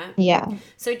dream, right? Yeah.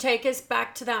 So take us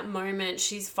back to that moment.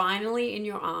 She's finally in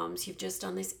your arms. You've just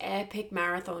done this epic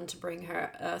marathon to bring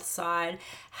her earthside.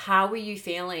 How were you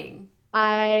feeling?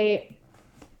 I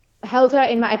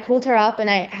I pulled her up and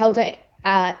I held her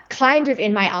kind of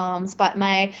in my arms, but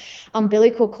my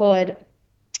umbilical cord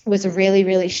was really,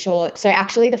 really short. So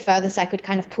actually the furthest I could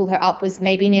kind of pull her up was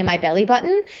maybe near my belly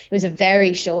button. It was a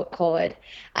very short cord.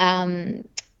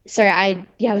 So I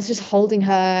was just holding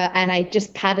her and I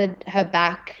just patted her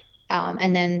back.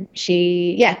 And then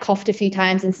she, coughed a few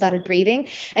times and started breathing.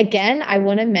 Again, I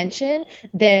want to mention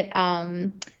that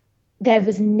there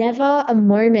was never a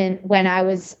moment when I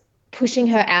was pushing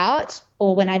her out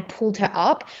or when I'd pulled her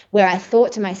up where I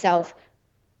thought to myself,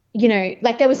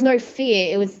 like there was no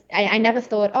fear. It was, I never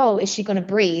thought, oh, is she going to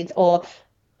breathe? Or,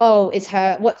 oh,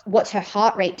 what's her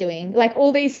heart rate doing? Like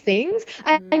all these things.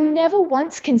 I never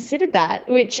once considered that,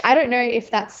 which I don't know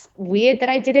if that's weird that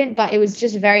I didn't, but it was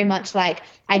just very much like,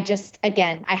 I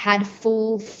had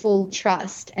full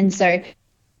trust. And so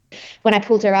when I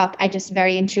pulled her up, I just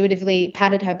very intuitively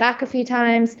patted her back a few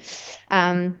times.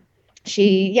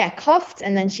 She, coughed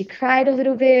and then she cried a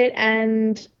little bit.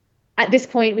 And at this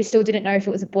point, we still didn't know if it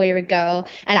was a boy or a girl.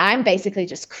 And I'm basically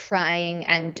just crying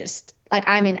and just like,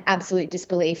 I'm in absolute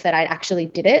disbelief that I actually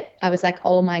did it. I was like,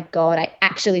 oh my God, I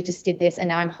actually just did this. And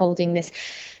now I'm holding this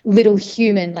little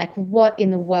human, like what in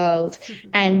the world?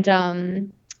 And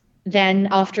then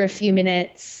after a few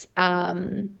minutes,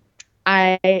 I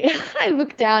I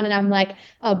look down and I'm like,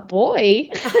 a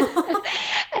boy.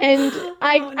 And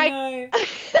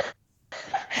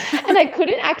and I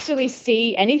couldn't actually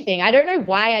see anything. I don't know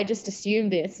why I just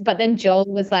assumed this, but then Joel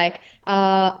was like,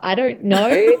 I don't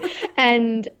know.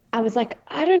 And I was like,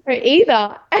 I don't know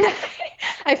either. And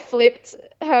I flipped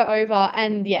her over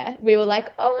and we were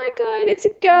like, oh my God, it's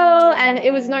a girl. And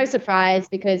it was no surprise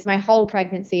because my whole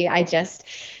pregnancy, I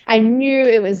knew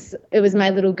it was my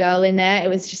little girl in there. It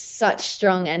was just such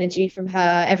strong energy from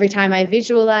her. Every time I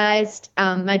visualized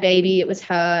my baby, it was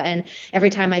her. And every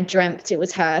time I dreamt, it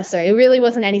was her. So it really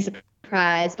wasn't any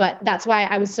surprise, but that's why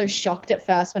I was so shocked at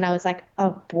first when I was like,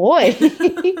 oh boy.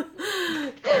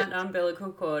 That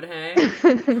umbilical cord, hey?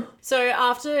 So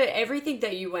after everything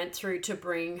that you went through to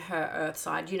bring her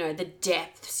earthside, the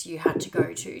depths you had to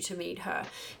go to meet her,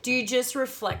 do you just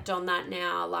reflect on that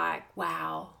now like,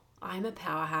 wow, I'm a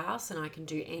powerhouse and I can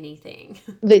do anything?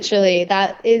 Literally,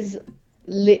 that is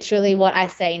literally what I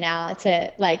say now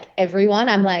to like everyone.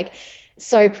 I'm like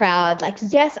so proud. Like,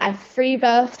 yes, I free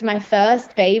birthed my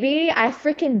first baby. I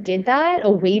freaking did that,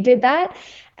 or we did that.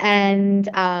 And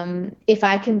if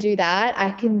I can do that,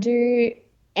 I can do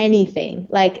anything.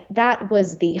 Like that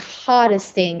was the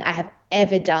hardest thing I have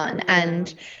ever done.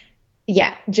 And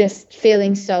just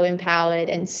feeling so empowered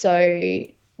and so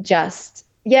just,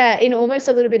 in almost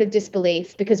a little bit of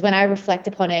disbelief, because when I reflect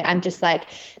upon it, I'm just like,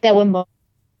 there were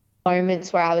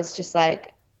moments where I was just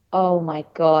like, oh my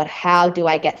God, how do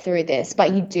I get through this?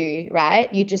 But you do,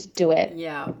 right? You just do it.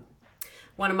 Yeah.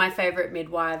 One of my favorite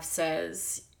midwives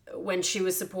says, when she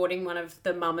was supporting one of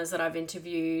the mamas that I've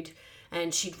interviewed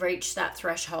and she'd reached that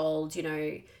threshold,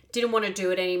 didn't want to do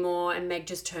it anymore, and Meg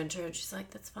just turned to her and she's like,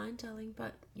 that's fine, darling,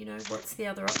 but what's the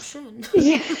other option?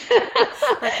 Yeah.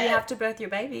 Like, you have to birth your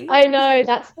baby. I know,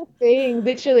 that's the thing.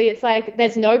 Literally, it's like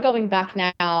there's no going back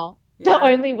now. The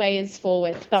only way is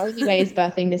forward. The only way is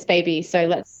birthing this baby. So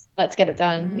let's let's get it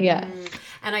done. Yeah.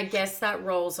 And I guess that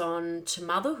rolls on to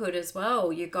motherhood as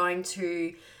well. You're going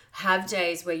to have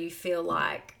days where you feel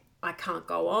like I can't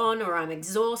go on, or I'm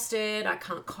exhausted, I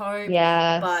can't cope. But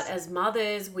Yes. as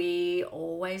mothers, we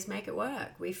always make it work.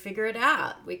 We figure it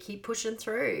out. We keep pushing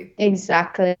through.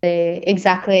 Exactly,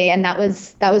 exactly. And that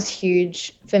was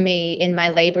huge for me in my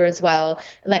labor as well.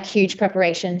 Like huge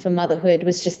preparation for motherhood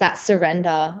was just that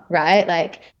surrender, right?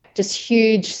 Like just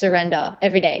huge surrender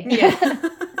every day. Yeah.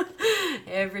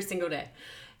 Every single day.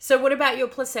 So what about your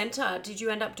placenta? Did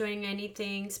you end up doing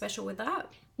anything special with that?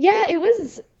 Yeah, it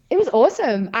was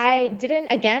awesome. I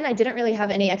didn't really have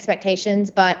any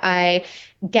expectations, but I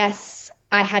guess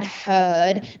I had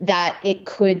heard that it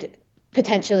could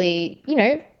potentially,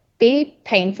 be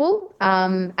painful,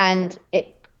 and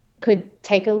it could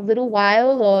take a little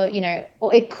while, or,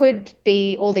 or it could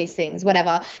be all these things,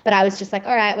 whatever. But I was just like,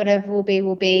 all right, whatever will be,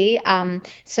 will be.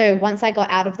 So once I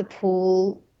got out of the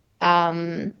pool,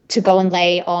 to go and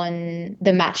lay on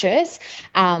the mattress,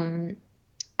 um,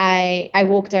 I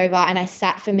walked over and I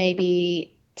sat for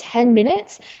maybe 10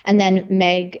 minutes, and then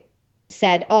Meg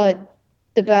said, "Oh,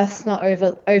 the birth's not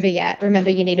over yet.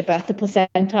 Remember, you need to birth the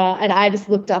placenta." And I just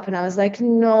looked up and I was like,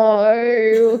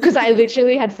 "No," because I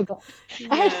literally had forgotten.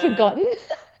 I had Yeah. forgotten.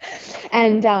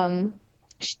 And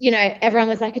everyone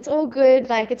was like, "It's all good,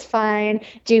 like it's fine.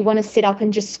 Do you want to sit up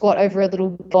and just squat over a little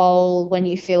bowl when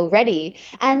you feel ready?"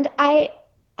 And I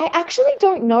actually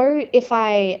don't know if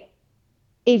I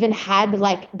even had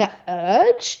like the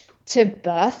urge to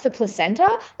birth the placenta,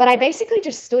 but I basically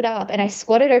just stood up and I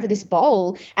squatted over this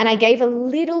bowl and I gave a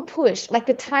little push, like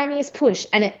the tiniest push,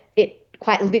 and it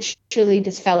quite literally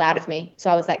just fell out of me. So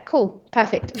I was like, cool,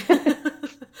 perfect.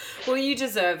 Well, you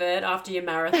deserve it after your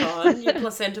marathon. Your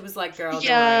placenta was like, girl, don't worry,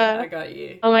 Yeah. I got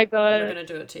you. Oh my I'm not God. going to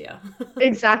do it to you.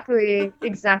 Exactly.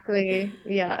 Exactly.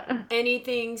 Yeah.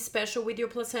 Anything special with your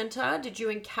placenta? Did you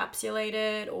encapsulate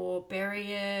it or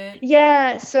bury it?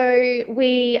 Yeah. So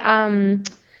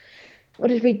what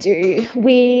did we do?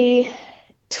 We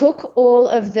took all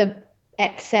of the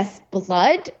excess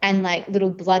blood and like little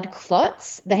blood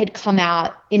clots that had come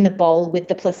out in the bowl with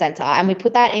the placenta, and we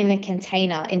put that in a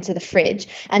container into the fridge,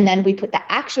 and then we put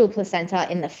the actual placenta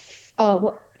in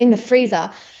the freezer.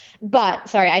 But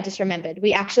sorry, I just remembered,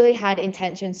 we actually had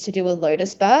intentions to do a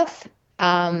lotus birth,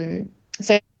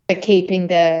 so keeping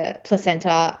the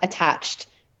placenta attached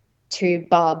to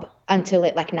Bob until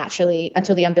it like naturally,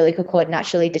 until the umbilical cord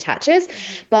naturally detaches.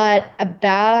 But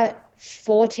about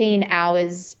 14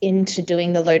 hours into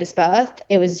doing the lotus birth,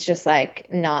 it was just like,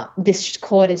 nah, this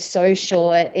cord is so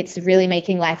short. It's really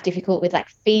making life difficult with like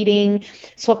feeding,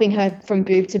 swapping her from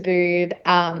boob to boob.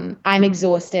 I'm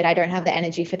exhausted. I don't have the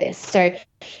energy for this. So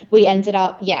we ended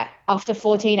up, yeah, after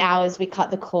 14 hours, we cut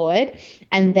the cord,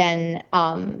 and then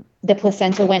the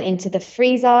placenta went into the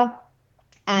freezer,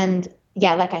 and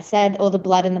yeah, like I said, all the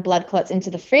blood and the blood clots into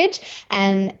the fridge.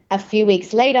 And a few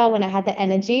weeks later, when I had the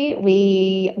energy,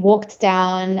 we walked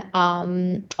down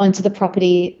onto the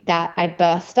property that I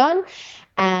birthed on,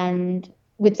 and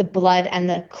with the blood and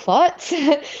the clots,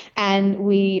 and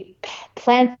we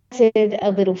planted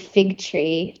a little fig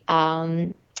tree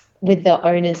with the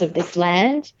owners of this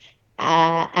land,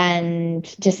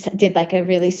 and just did like a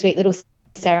really sweet little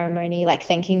ceremony, like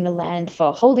thanking the land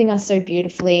for holding us so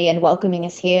beautifully and welcoming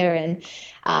us here, and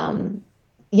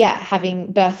yeah,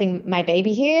 having birthing my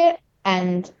baby here,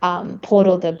 and poured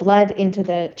all the blood into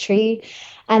the tree.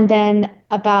 And then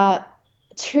about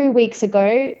 2 weeks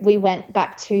ago, we went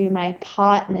back to my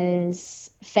partner's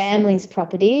family's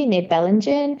property near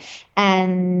Bellingen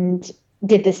and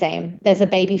did the same. There's a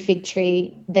baby fig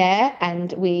tree there,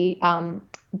 and we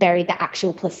buried the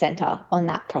actual placenta on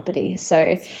that property.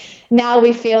 So now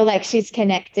we feel like she's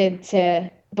connected to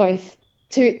both,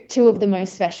 two of the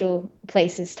most special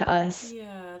places to us.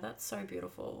 Yeah, that's so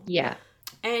beautiful. Yeah.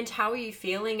 And how are you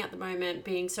feeling at the moment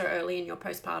being so early in your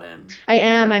postpartum? I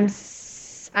am.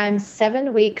 I'm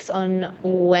 7 weeks on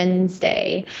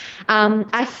Wednesday.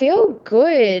 I feel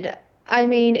good. I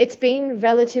mean, it's been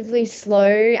relatively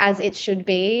slow as it should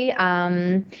be.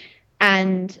 And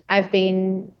I've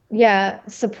been, yeah,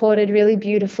 supported really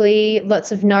beautifully,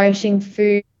 lots of nourishing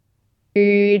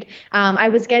food. I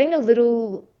was getting a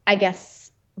little, I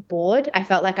guess, bored. I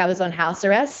felt like I was on house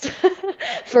arrest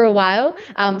for a while.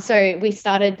 So we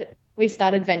started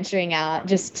venturing out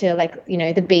just to like,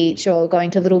 the beach or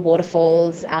going to little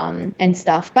waterfalls, and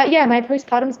stuff. But yeah, my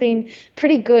postpartum's been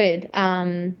pretty good.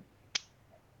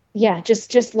 Yeah,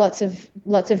 just lots of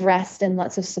rest and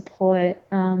lots of support.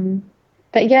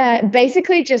 But yeah,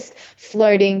 basically just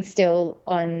floating still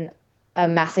on a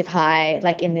massive high,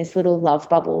 like in this little love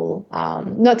bubble.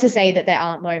 Not to say that there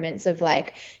aren't moments of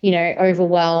like,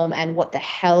 overwhelm and what the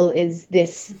hell is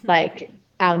this, like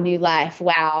our new life.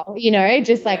 Wow.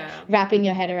 Just like wrapping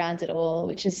your head around it all,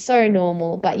 which is so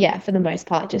normal. But yeah, for the most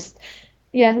part, just,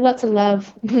 yeah, lots of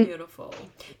love. Beautiful.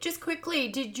 Just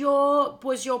quickly,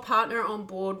 was your partner on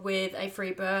board with a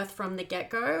free birth from the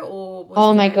get-go, or was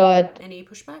Oh my God. any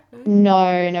pushback?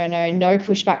 No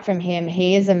pushback from him.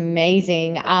 He is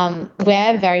amazing.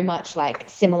 We're very much like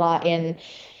similar in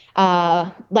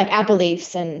like our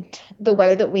beliefs and the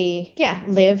way that we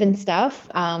live and stuff.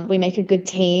 We make a good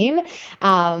team.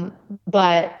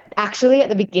 But actually at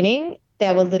the beginning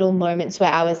there were little moments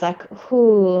where I was like,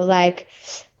 "Ooh, like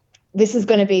this is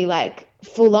going to be like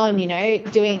full on,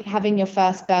 having your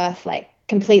first birth like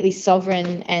completely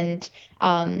sovereign and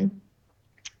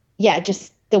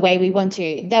just the way we want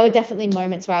to." There were definitely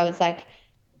moments where I was like,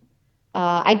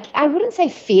 I wouldn't say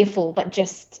fearful, but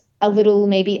just a little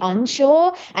maybe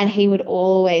unsure. And he would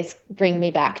always bring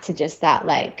me back to just that,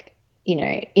 like,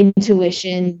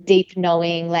 intuition, deep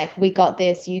knowing, like, we got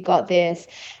this, you got this.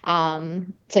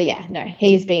 So yeah, no,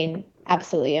 he's been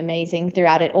absolutely amazing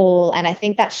throughout it all. And I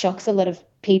think that shocks a lot of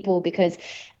people because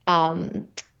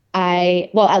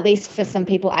at least for some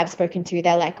people I've spoken to,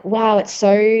 they're like, wow, it's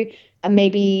so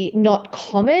maybe not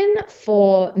common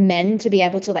for men to be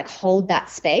able to like hold that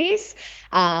space.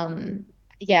 I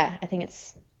think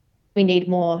we need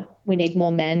more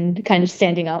men kind of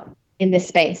standing up in this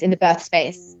space, in the birth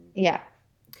space. Yeah.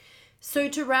 So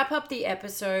to wrap up the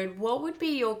episode, what would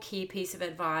be your key piece of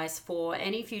advice for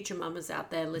any future mamas out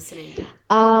there listening?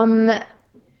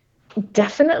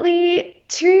 Definitely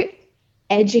to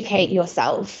educate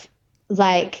yourself,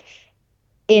 like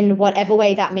in whatever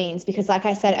way that means, because like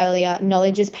I said earlier,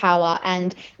 knowledge is power,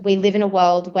 and we live in a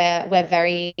world where we're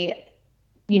very,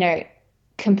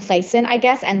 complacent, I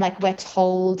guess, and like we're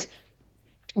told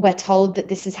that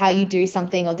this is how you do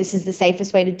something, or this is the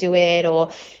safest way to do it,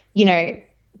 or,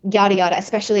 yada yada,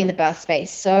 especially in the birth space,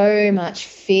 so much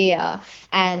fear.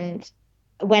 And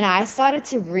when I started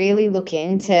to really look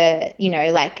into,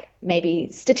 like maybe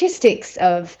statistics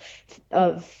of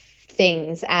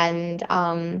things and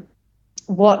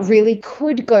what really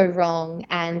could go wrong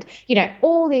and,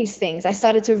 all these things, I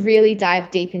started to really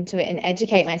dive deep into it and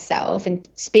educate myself and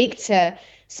speak to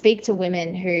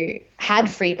women who had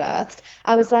free births.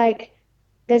 I was like,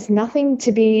 there's nothing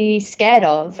to be scared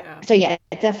of. Yeah. So yeah,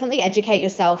 definitely educate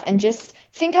yourself and just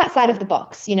think outside of the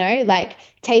box, like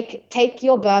take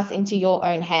your birth into your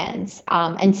own hands,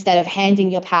 instead of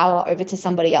handing your power over to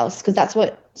somebody else, because that's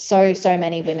what so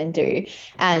many women do.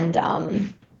 And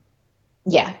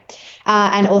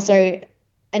and also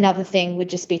another thing would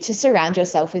just be to surround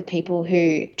yourself with people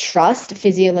who trust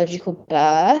physiological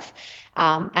birth,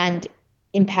 and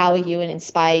empower you and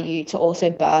inspire you to also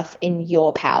birth in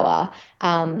your power.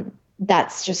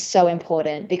 That's just so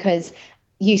important, because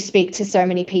you speak to so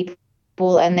many people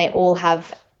and they all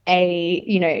have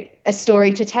a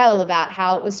story to tell about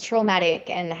how it was traumatic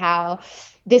and how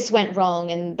this went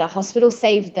wrong and the hospital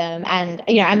saved them. And,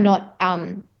 I'm not,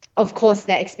 of course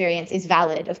their experience is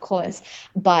valid, of course,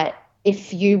 but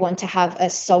if you want to have a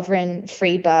sovereign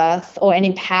free birth or an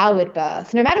empowered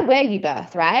birth, no matter where you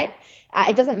birth, right?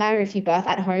 It doesn't matter if you birth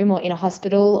at home or in a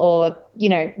hospital or,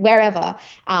 wherever.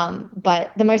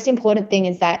 But the most important thing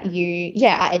is that you,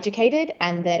 are educated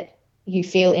and that you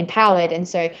feel empowered. And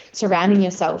so surrounding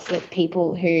yourself with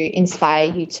people who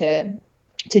inspire you to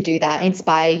do that,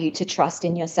 inspire you to trust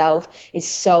in yourself is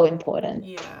so important.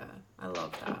 Yeah, I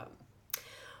love that.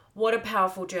 What a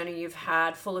powerful journey you've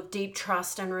had, full of deep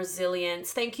trust and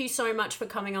resilience. Thank you so much for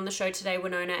coming on the show today,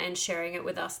 Winona, and sharing it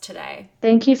with us today.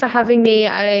 Thank you for having me.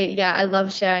 I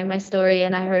love sharing my story,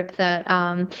 and I hope that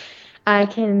I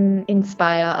can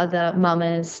inspire other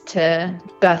mamas to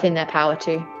birth in their power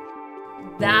too.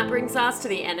 That brings us to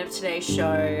the end of today's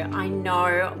show. I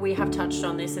know we have touched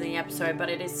on this in the episode, but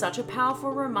it is such a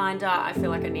powerful reminder. I feel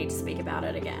like I need to speak about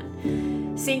it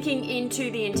again. Sinking into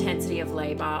the intensity of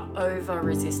labor over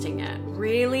resisting it.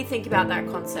 Really think about that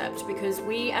concept, because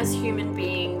we as human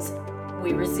beings,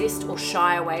 we resist or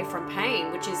shy away from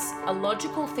pain, which is a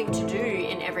logical thing to do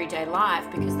in everyday life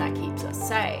because that keeps us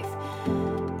safe.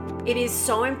 It is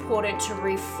so important to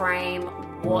reframe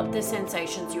what the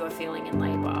sensations you are feeling in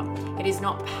labor. It is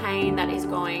not pain that is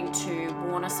going to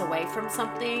warn us away from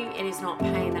something. It is not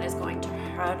pain that is going to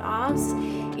hurt us.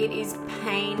 It is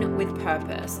pain with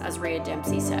purpose, as Rhea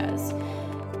Dempsey says.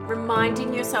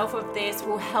 reminding yourself of this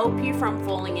will help you from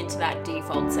falling into that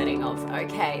default setting of,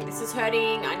 okay, this is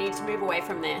hurting, I need to move away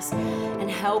from this,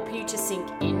 and help you to sink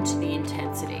into the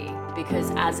intensity. Because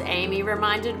as Amy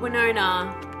reminded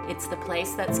Winona, it's the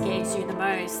place that scares you the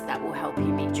most that will help you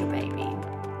meet your baby.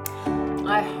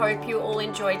 I hope you all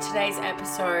enjoyed today's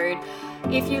episode.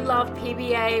 If you love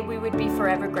PBA, we would be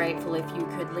forever grateful if you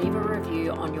could leave a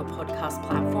review on your podcast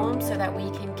platform so that we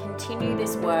can continue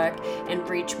this work and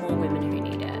reach more women who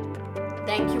need it.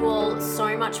 Thank you all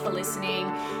so much for listening.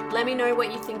 Let me know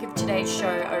what you think of today's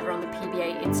show over on the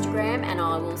PBA Instagram, and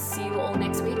I will see you all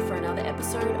next week for another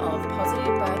episode of Positive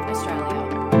Birth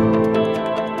Australia.